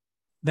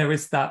there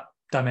is that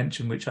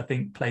dimension which I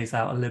think plays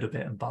out a little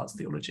bit in Barth's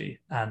theology,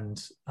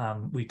 and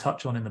we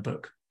touch on in the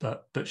book,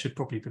 but should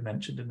probably be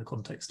mentioned in the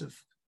context of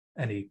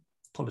any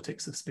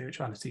politics of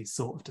spirituality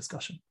sort of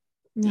discussion.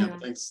 Yeah,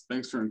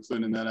 thanks for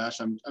including that, Ash.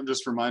 I'm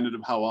just reminded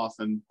of how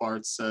often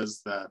Barth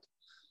says that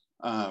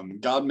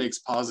God makes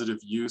positive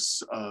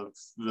use of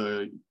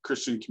the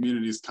Christian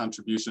community's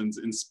contributions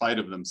in spite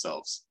of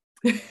themselves.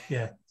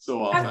 Yeah.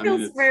 So often. That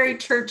feels very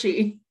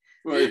churchy.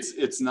 Well,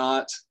 it's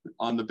not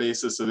on the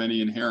basis of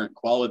any inherent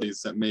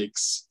qualities that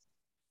makes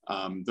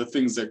the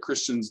things that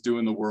Christians do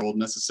in the world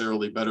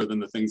necessarily better than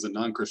the things that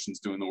non-Christians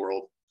do in the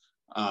world.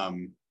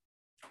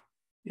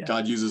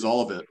 God uses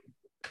all of it.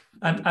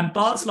 And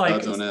Barth's like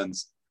God's own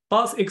ends.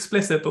 Barth's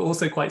explicit, but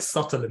also quite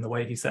subtle in the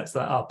way he sets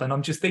that up. And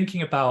I'm just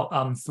thinking about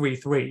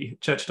 3.3,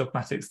 Church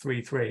Dogmatics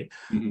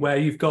 3.3, where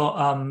you've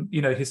got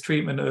his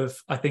treatment of,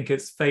 I think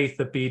it's faith,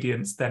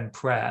 obedience, then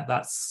prayer.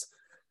 That's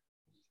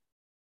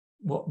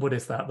what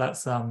is that?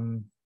 That's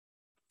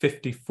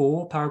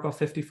 54, paragraph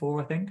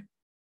 54, I think.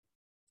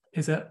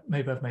 Is it?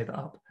 Maybe I've made that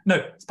up. No,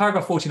 it's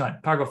paragraph 49.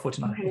 Paragraph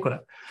 49. Okay. I've got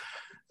it.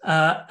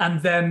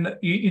 And then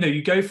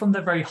you go from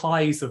the very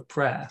highs of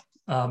prayer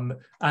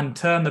and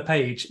turn the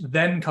page.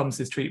 Then comes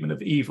his treatment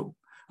of evil.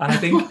 And I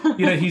think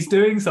he's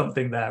doing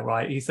something there,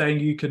 right? He's saying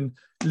you can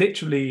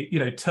literally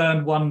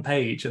turn one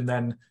page, and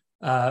then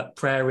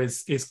prayer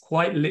is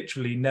quite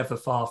literally never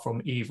far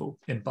from evil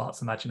in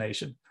Barth's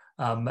imagination.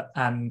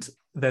 And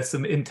there's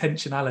some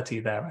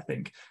intentionality there. I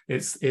think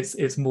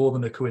it's more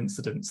than a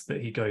coincidence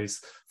that he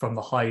goes from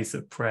the highs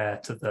of prayer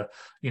to the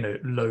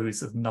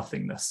lows of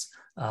nothingness.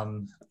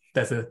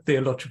 There's a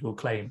theological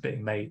claim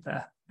being made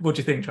there. What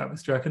do you think,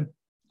 Travis? Do you reckon?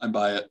 I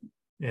buy it.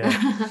 Yeah.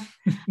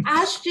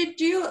 Ash,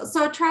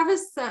 so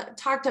Travis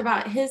talked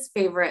about his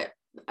favorite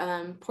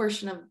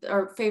portion of,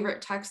 or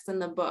favorite text in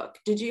the book.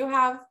 Did you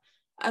have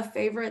a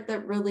favorite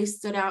that really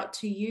stood out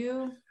to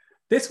you?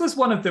 This was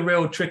one of the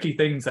real tricky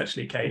things,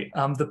 actually, Kate.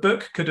 The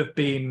book could have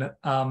been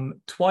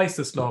twice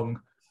as long,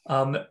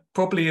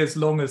 probably as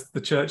long as the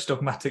church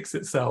dogmatics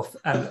itself,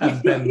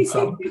 and then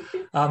some.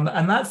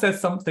 And that says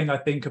something, I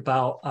think,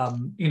 about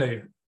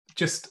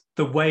just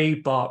the way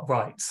Barth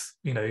writes.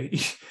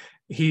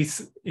 He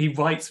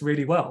writes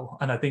really well,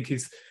 and I think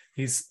he's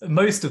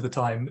most of the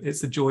time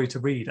it's a joy to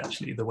read,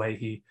 actually, the way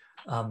he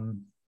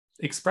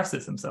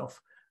expresses himself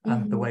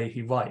and the way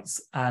he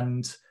writes.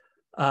 And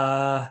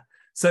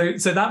so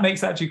that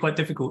makes it actually quite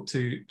difficult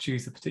to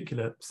choose a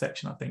particular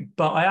section, I think.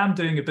 But I am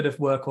doing a bit of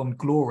work on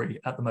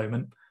glory at the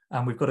moment,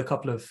 and we've got a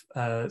couple of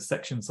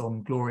sections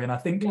on glory. And I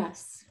think,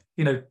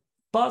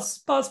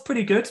 Barth's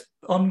pretty good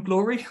on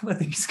glory. I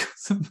think he's got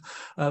some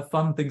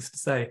fun things to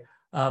say.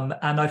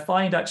 And I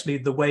find actually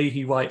the way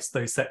he writes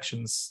those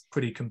sections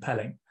pretty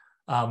compelling.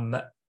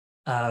 The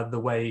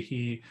way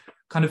he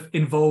kind of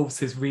involves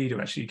his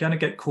reader, actually. You kind of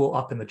get caught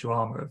up in the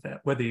drama of it,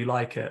 whether you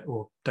like it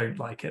or don't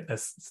like it.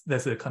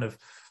 There's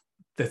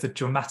a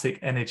dramatic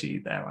energy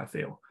there, I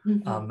feel.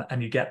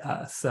 And you get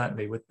that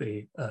certainly with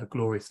the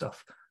glory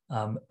stuff.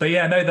 But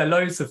yeah, no, there are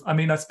loads of,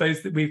 I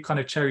suppose that we've kind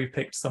of cherry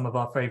picked some of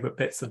our favorite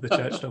bits of the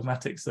church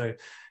dogmatics. So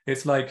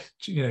it's like,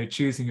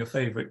 choosing your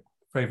favorite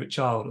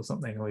child or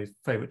something, or your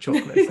favorite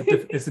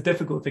chocolate. It's a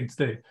difficult thing to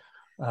do.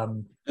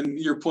 And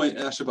your point,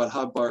 Ash, about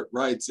how Barth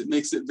writes, it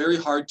makes it very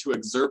hard to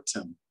excerpt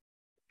him.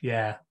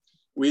 Yeah.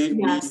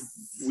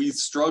 We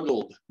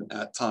struggled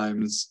at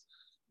times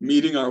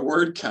meeting our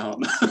word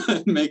count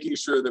and making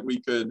sure that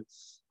we could,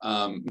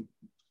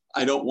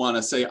 I don't want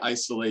to say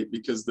isolate,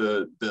 because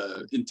the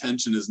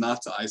intention is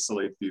not to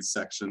isolate these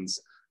sections,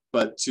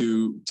 but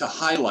to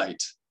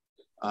highlight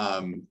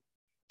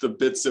the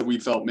bits that we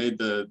felt made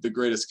the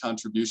greatest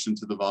contribution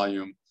to the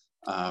volume,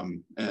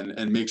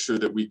 and make sure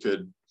that we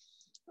could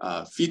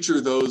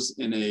feature those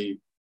in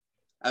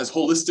as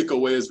holistic a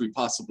way as we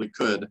possibly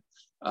could,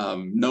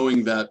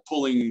 knowing that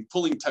pulling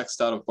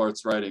text out of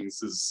Barth's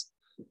writings is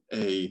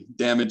a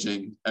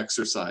damaging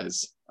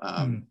exercise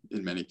in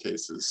many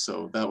cases.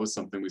 So that was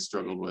something we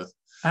struggled with.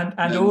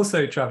 And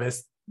also,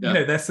 Travis,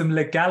 there's some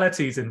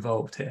legalities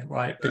involved here,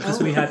 right?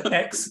 Because we had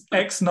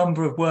X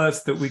number of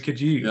words that we could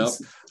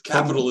use. Yep.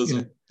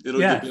 Capitalism.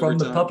 From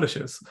the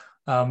publishers.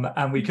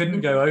 And we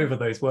couldn't go over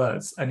those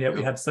words, and yet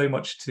we had so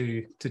much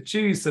to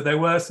choose. So there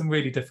were some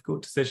really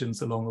difficult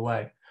decisions along the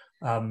way,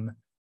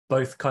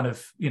 both kind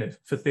of,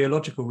 for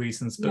theological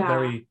reasons, but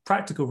very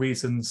practical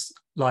reasons,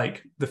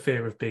 like the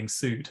fear of being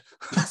sued.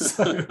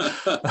 And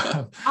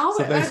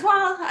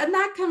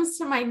that comes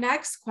to my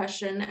next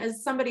question.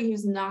 As somebody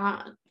who's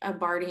not a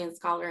Barthian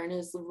scholar and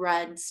has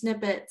read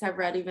snippets, I've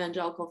read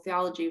evangelical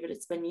theology, but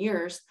it's been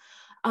years.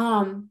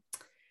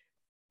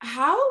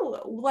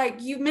 How,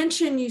 like you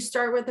mentioned, you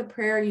start with a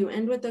prayer, you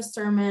end with a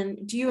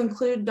sermon. Do you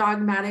include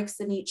dogmatics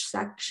in each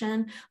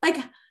section? Like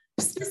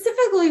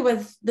specifically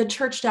with the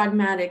church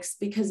dogmatics,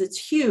 because it's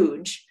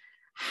huge.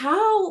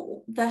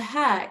 How the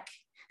heck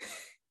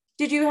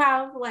did you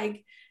have,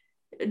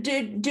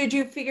 did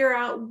you figure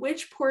out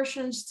which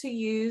portions to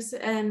use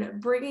and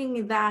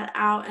bringing that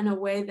out in a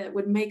way that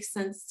would make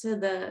sense to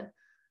the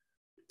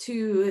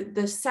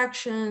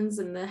sections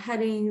and the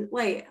heading?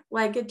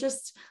 Like it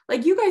just,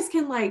 like you guys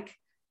can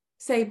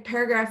say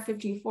paragraph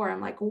 54,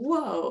 I'm like,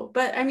 whoa.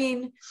 But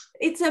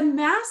it's a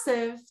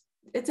massive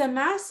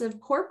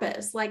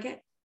corpus,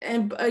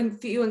 and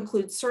if you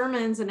include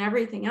sermons and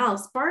everything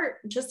else, Barth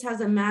just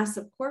has a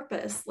massive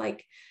corpus.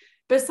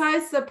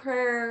 Besides the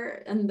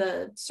prayer and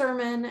the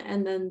sermon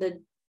and then the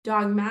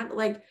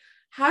dogmat,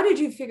 how did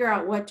you figure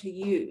out what to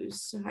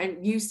use?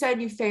 You said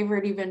you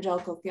favored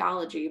evangelical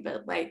theology,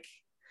 but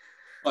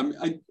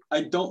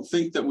I don't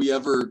think that we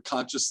ever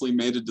consciously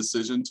made a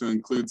decision to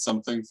include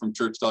something from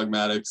church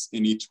dogmatics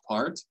in each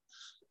part.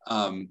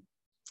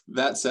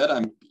 That said,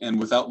 and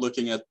without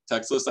looking at the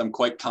text list, I'm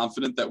quite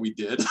confident that we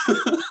did,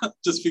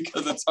 just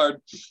because it's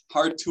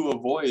hard to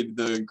avoid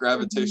the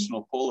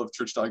gravitational pull of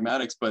church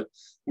dogmatics. But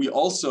we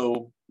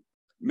also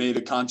made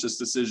a conscious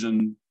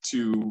decision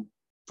to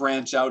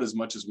branch out as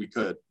much as we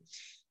could.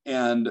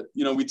 And,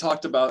 we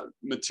talked about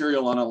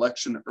material on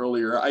election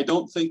earlier. I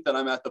don't think that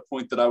I'm at the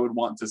point that I would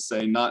want to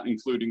say not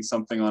including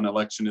something on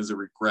election is a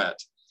regret.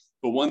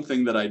 But one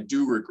thing that I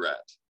do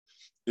regret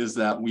is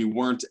that we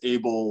weren't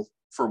able,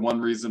 for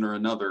one reason or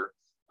another,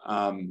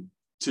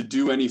 to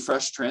do any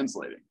fresh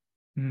translating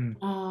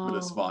for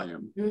this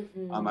volume.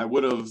 Mm-hmm. I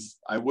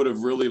would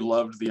have really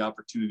loved the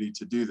opportunity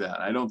to do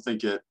that. I don't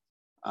think it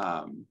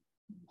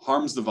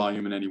harms the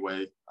volume in any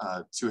way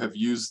to have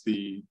used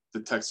the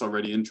text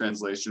already in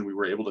translation. We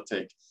were able to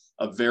take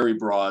a very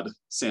broad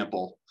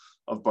sample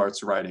of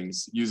Barth's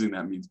writings using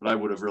that means, but I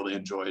would have really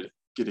enjoyed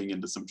getting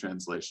into some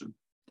translation.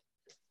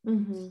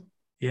 Mm-hmm.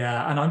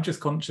 Yeah, and I'm just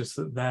conscious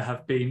that there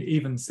have been,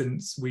 even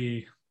since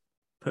we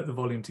put the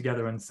volume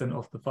together and sent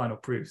off the final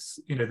proofs,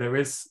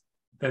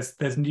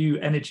 there's new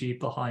energy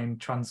behind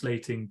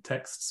translating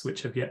texts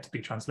which have yet to be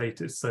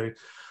translated. So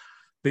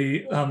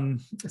the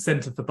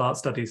Center for Barth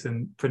Studies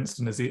in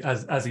Princeton, as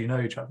you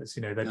know, Travis,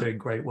 they're doing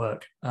great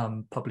work,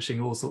 publishing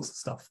all sorts of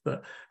stuff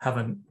that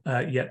haven't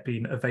yet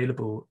been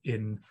available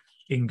in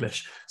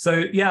English.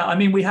 So yeah, I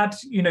mean, we had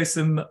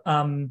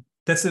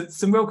there's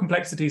some real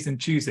complexities in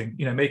choosing,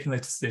 making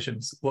those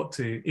decisions, what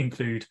to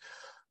include,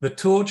 the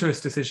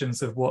torturous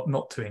decisions of what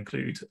not to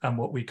include and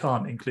what we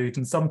can't include.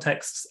 And some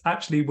texts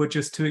actually were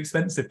just too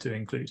expensive to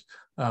include.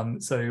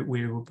 So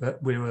we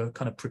were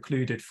kind of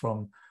precluded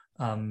from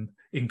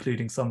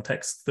including some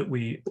texts that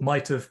we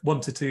might have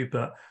wanted to,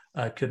 but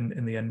couldn't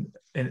in the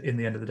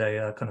end of the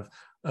day kind of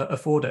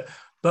afford it.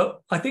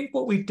 But I think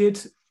what we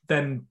did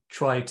then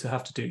try to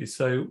have to do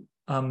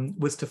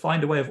was to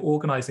find a way of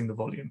organizing the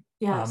volume.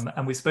 Yes.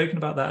 And we've spoken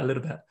about that a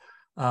little bit.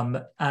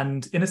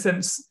 And in a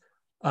sense,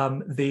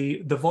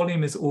 the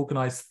volume is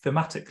organized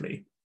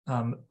thematically,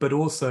 but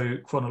also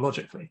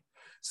chronologically.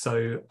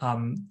 So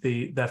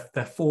there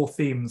are 4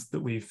 themes that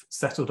we've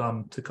settled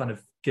on to kind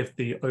of give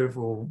the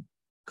overall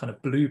kind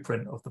of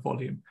blueprint of the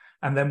volume.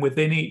 And then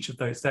within each of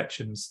those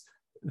sections,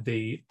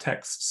 the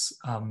texts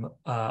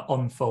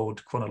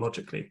unfold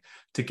chronologically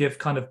to give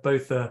kind of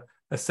both a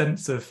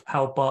sense of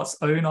how Barth's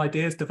own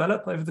ideas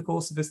develop over the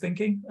course of his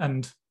thinking.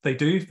 And they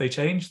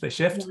change, they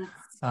shift.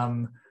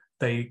 Yes.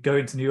 They go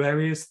into new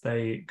areas,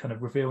 they kind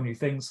of reveal new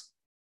things.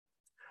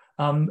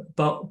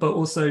 But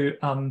also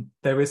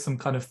there is some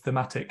kind of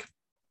thematic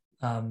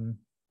kind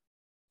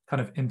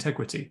of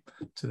integrity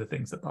to the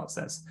things that Barth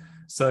says.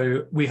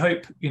 So we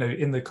hope,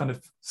 in the kind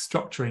of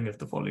structuring of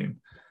the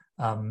volume,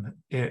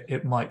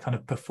 it might kind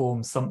of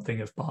perform something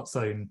of Barth's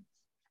own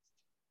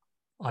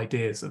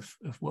ideas of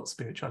what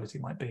spirituality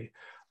might be.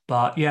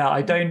 But yeah,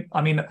 I don't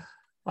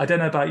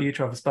know about you,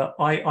 Travis, but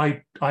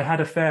I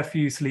had a fair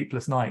few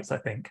sleepless nights, I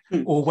think,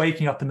 or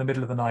waking up in the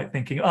middle of the night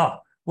thinking,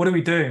 what are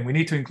we doing? We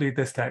need to include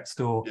this text,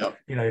 or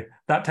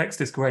that text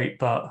is great,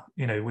 but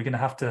we're going to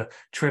have to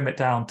trim it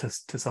down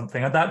to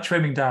something. And that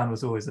trimming down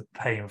was always a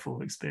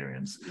painful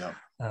experience.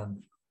 I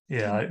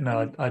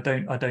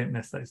don't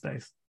miss those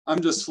days. I'm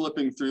just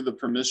flipping through the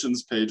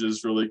permissions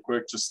pages really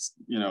quick. Just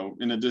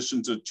in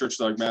addition to church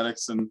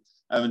dogmatics and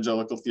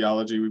evangelical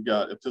theology, we've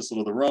got Epistle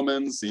to the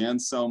Romans, the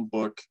Anselm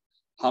book,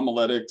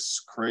 homiletics,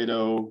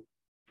 credo,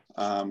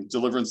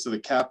 deliverance to the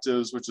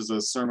captives, which is a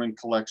sermon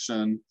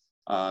collection,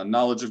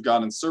 knowledge of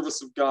God and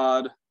service of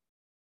God,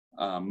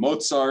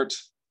 Mozart,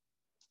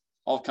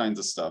 all kinds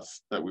of stuff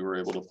that we were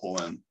able to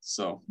pull in.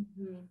 So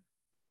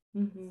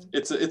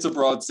it's a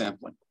broad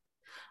sampling.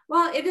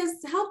 Well, it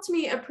has helped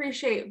me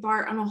appreciate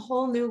Barth on a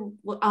whole new,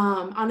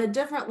 on a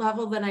different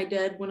level than I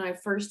did when I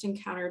first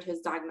encountered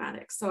his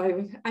dogmatics.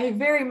 So I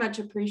very much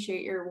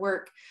appreciate your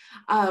work.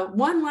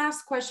 One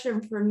last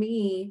question for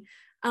me,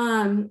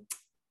 and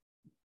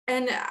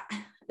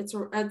it's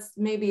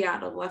maybe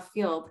out of left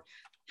field.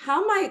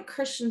 How might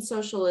Christian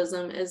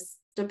socialism is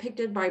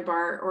depicted by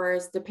Barth, or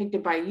is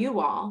depicted by you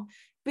all,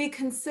 be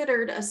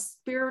considered a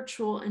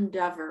spiritual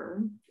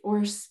endeavor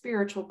or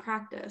spiritual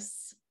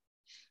practice?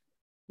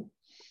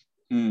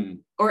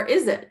 Or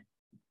is it?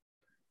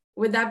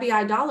 Would that be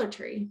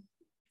idolatry?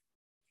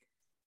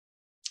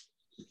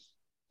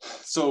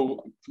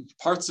 So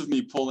parts of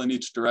me pull in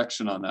each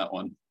direction on that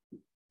one.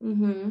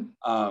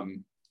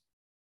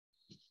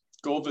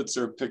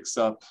 Goldwitzer picks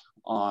up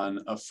on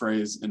a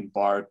phrase in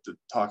Barth that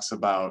talks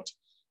about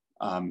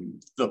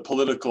the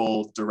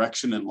political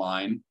direction and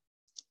line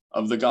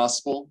of the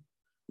gospel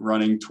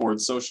running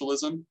towards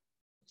socialism.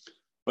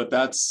 But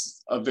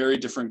that's a very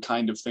different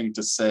kind of thing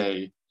to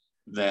say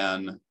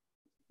than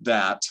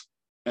that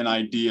an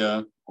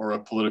idea or a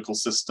political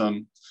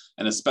system,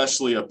 and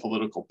especially a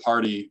political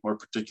party or a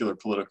particular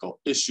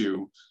political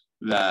issue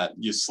that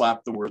you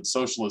slap the word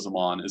socialism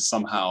on, is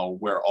somehow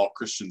where all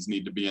Christians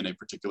need to be in a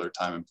particular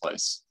time and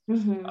place.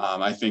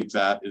 I think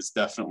that is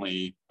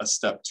definitely a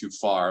step too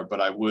far,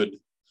 but I would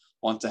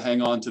want to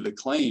hang on to the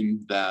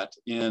claim that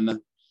in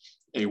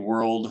a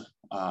world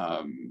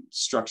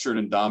structured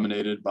and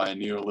dominated by a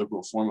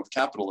neoliberal form of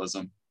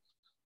capitalism,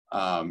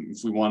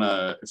 if we want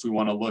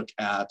to look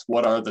at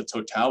what are the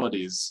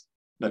totalities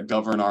that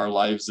govern our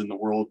lives in the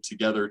world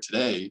together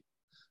today,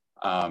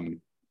 I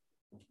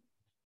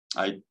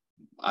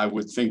I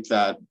would think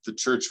that the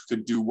church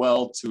could do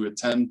well to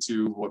attend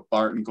to what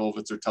Barth and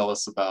Gollwitzer tell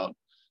us about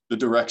the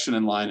direction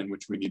and line in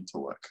which we need to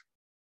look.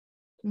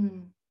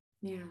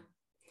 Yeah.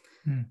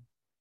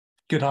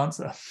 Good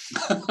answer.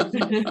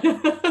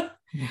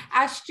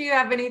 Ash, do you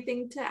have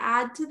anything to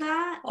add to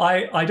that?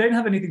 I don't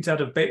have anything to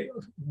add about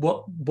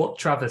what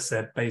Travis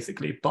said,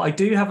 basically, but I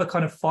do have a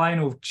kind of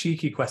final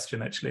cheeky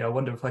question, actually. I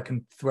wonder if I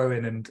can throw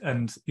in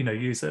and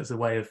use it as a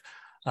way of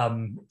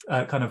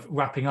kind of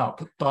wrapping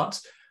up.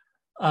 But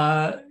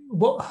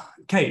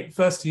Kate,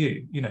 first to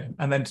you,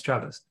 and then to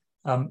Travis.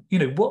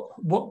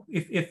 What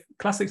if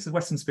Classics of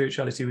Western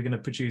Spirituality were going to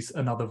produce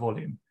another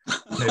volume?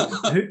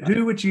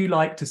 Who would you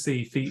like to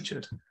see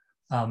featured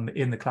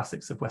in the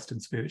Classics of Western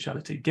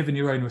Spirituality, given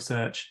your own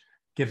research,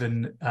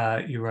 given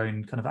your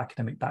own kind of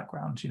academic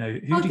background? Who do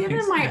you think?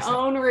 Given my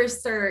own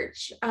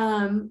research,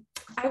 I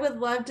would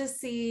love to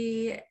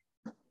see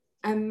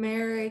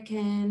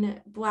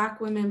American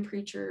Black women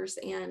preachers,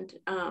 and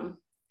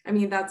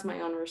that's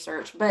my own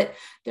research, but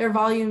their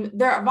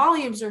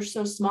volumes are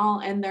so small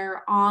and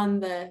they're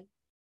on the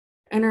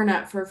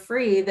internet for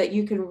free that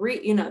you can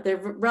read,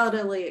 they're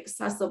relatively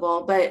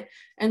accessible. But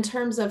in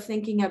terms of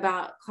thinking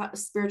about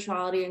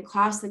spirituality and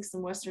classics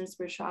and Western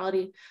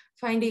spirituality,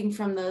 finding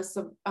from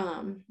the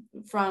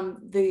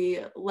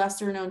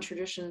lesser known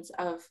traditions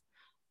of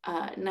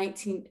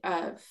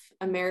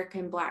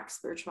American Black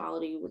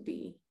spirituality would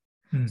be.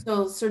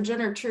 So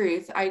Sojourner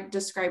Truth, I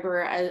describe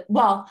her as,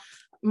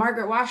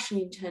 Margaret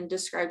Washington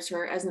describes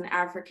her as an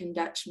African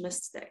Dutch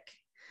mystic,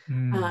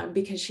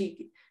 because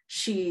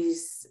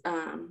she's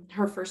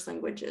her first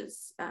language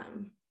is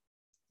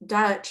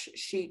Dutch.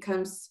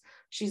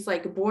 She's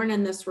like born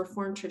in this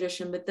Reformed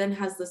tradition, but then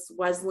has this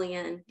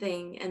Wesleyan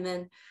thing, and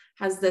then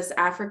has this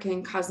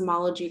African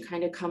cosmology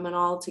kind of coming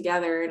all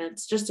together, and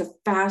it's just a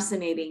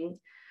fascinating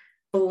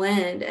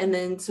blend. And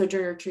then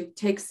Sojourner Truth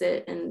takes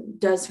it and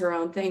does her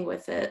own thing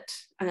with it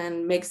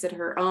and makes it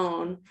her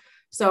own.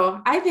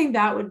 So I think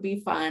that would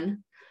be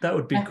fun. That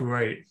would be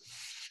great.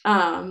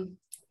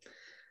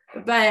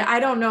 But I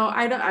don't know.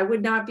 I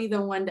would not be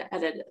the one to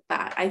edit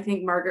that. I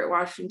think Margaret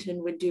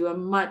Washington would do a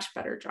much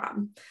better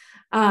job.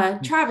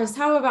 Travis,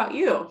 how about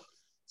you?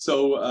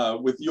 So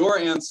with your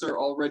answer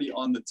already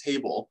on the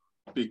table,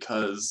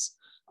 because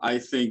I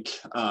think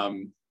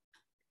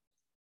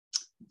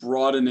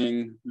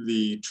broadening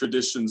the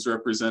traditions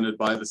represented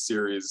by the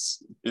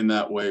series in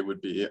that way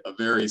would be a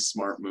very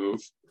smart move.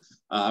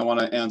 I want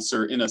to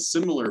answer in a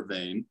similar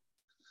vein.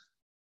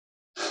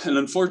 And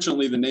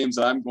unfortunately, the names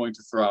that I'm going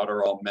to throw out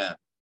are all men.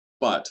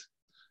 But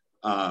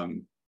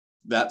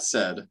that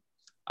said,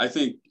 I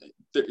think,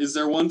 is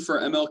there one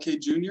for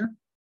MLK Jr.?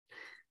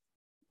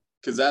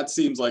 Because that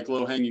seems like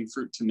low-hanging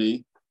fruit to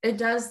me. It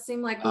does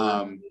seem like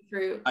low-hanging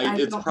fruit.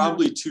 It's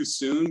probably too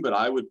soon, but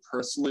I would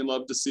personally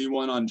love to see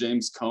one on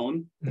James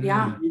Cone.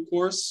 Yeah. Of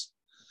course.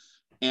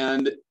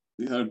 And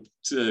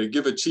to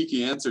give a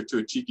cheeky answer to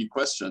a cheeky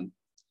question,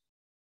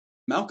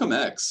 Malcolm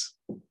X.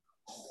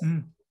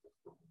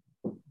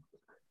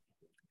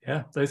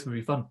 Yeah, those would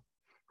be fun.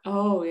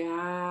 Oh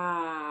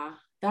yeah,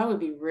 that would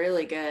be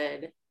really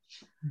good.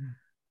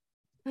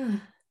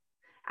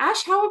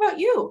 Ash, how about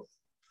you?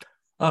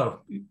 Oh,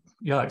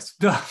 yikes.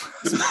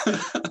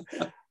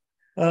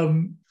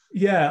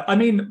 Yeah, I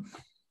mean,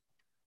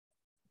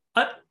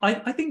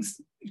 I think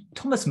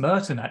Thomas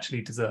Merton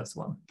actually deserves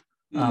one.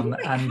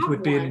 And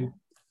would be one.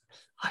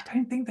 I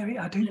don't think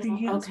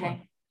he has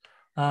okay.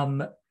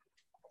 one.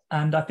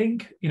 And I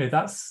think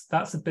that's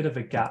a bit of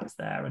a gap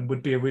there, and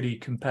would be a really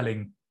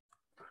compelling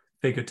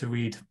figure to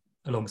read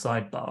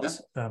alongside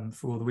Barth,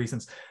 for all the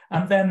reasons.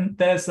 And then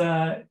there's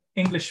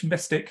English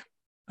mystic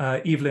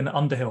Evelyn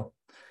Underhill.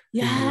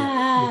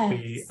 Yes. Would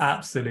be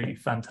absolutely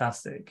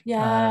fantastic.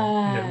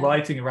 Yeah.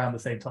 Writing around the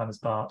same time as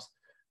Barth,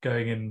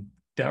 going in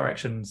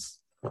directions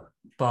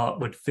Barth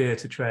would fear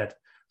to tread,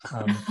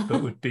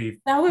 but would be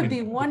that would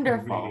be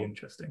wonderful. Would be really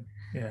interesting.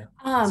 Yeah.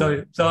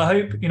 So I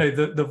hope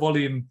the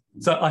volume.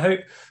 So I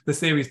hope the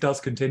series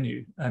does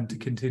continue, and to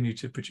continue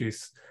to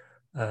produce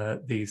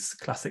these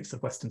classics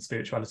of Western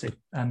spirituality,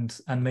 and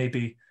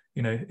maybe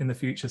in the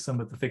future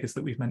some of the figures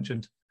that we've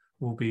mentioned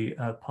will be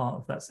part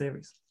of that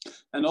series.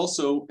 And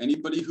also,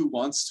 anybody who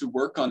wants to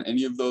work on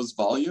any of those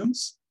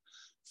volumes,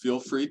 feel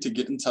free to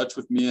get in touch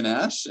with me and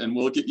Ash, and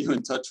we'll get you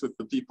in touch with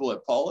the people at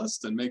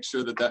Paulist and make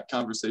sure that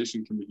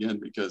conversation can begin,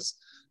 because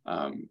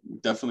we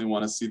definitely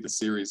want to see the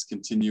series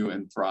continue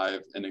and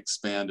thrive and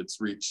expand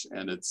its reach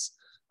and its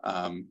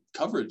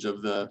coverage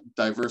of the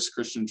diverse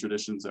Christian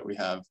traditions that we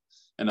have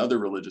and other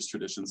religious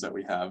traditions that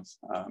we have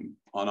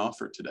on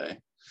offer today.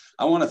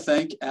 I want to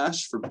thank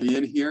Ash for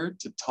being here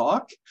to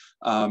talk.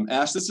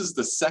 Ash, this is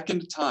the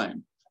second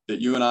time that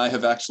you and I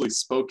have actually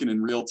spoken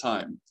in real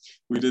time.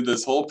 We did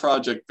this whole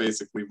project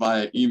basically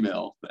via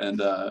email,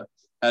 and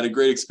had a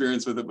great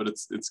experience with it, but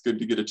it's good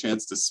to get a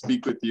chance to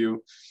speak with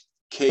you.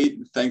 Kate,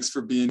 thanks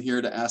for being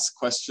here to ask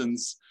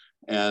questions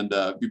and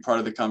be part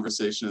of the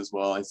conversation as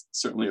well. I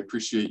certainly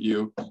appreciate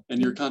you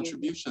and your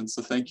contribution.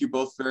 So thank you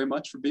both very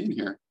much for being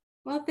here.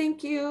 Well,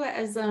 thank you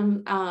as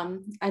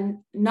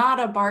not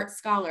a Barth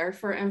scholar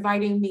for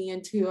inviting me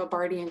into a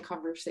Barthian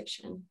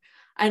conversation.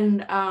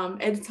 And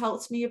it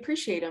helps me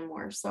appreciate him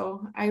more.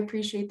 So I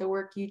appreciate the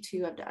work you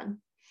two have done.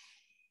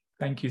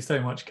 Thank you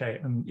so much,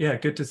 Kate. And yeah,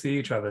 good to see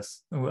you,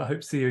 Travis. I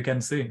hope to see you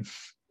again soon.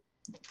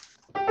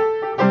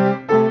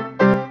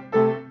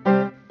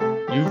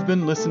 You've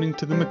been listening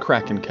to the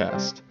McCracken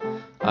Cast.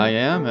 I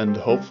am, and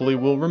hopefully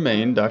will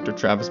remain, Dr.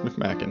 Travis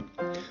McMacken.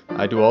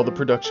 I do all the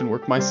production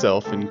work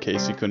myself, in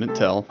case you couldn't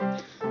tell,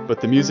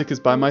 but the music is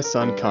by my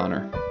son,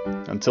 Connor.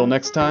 Until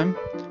next time,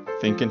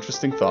 think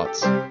interesting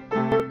thoughts.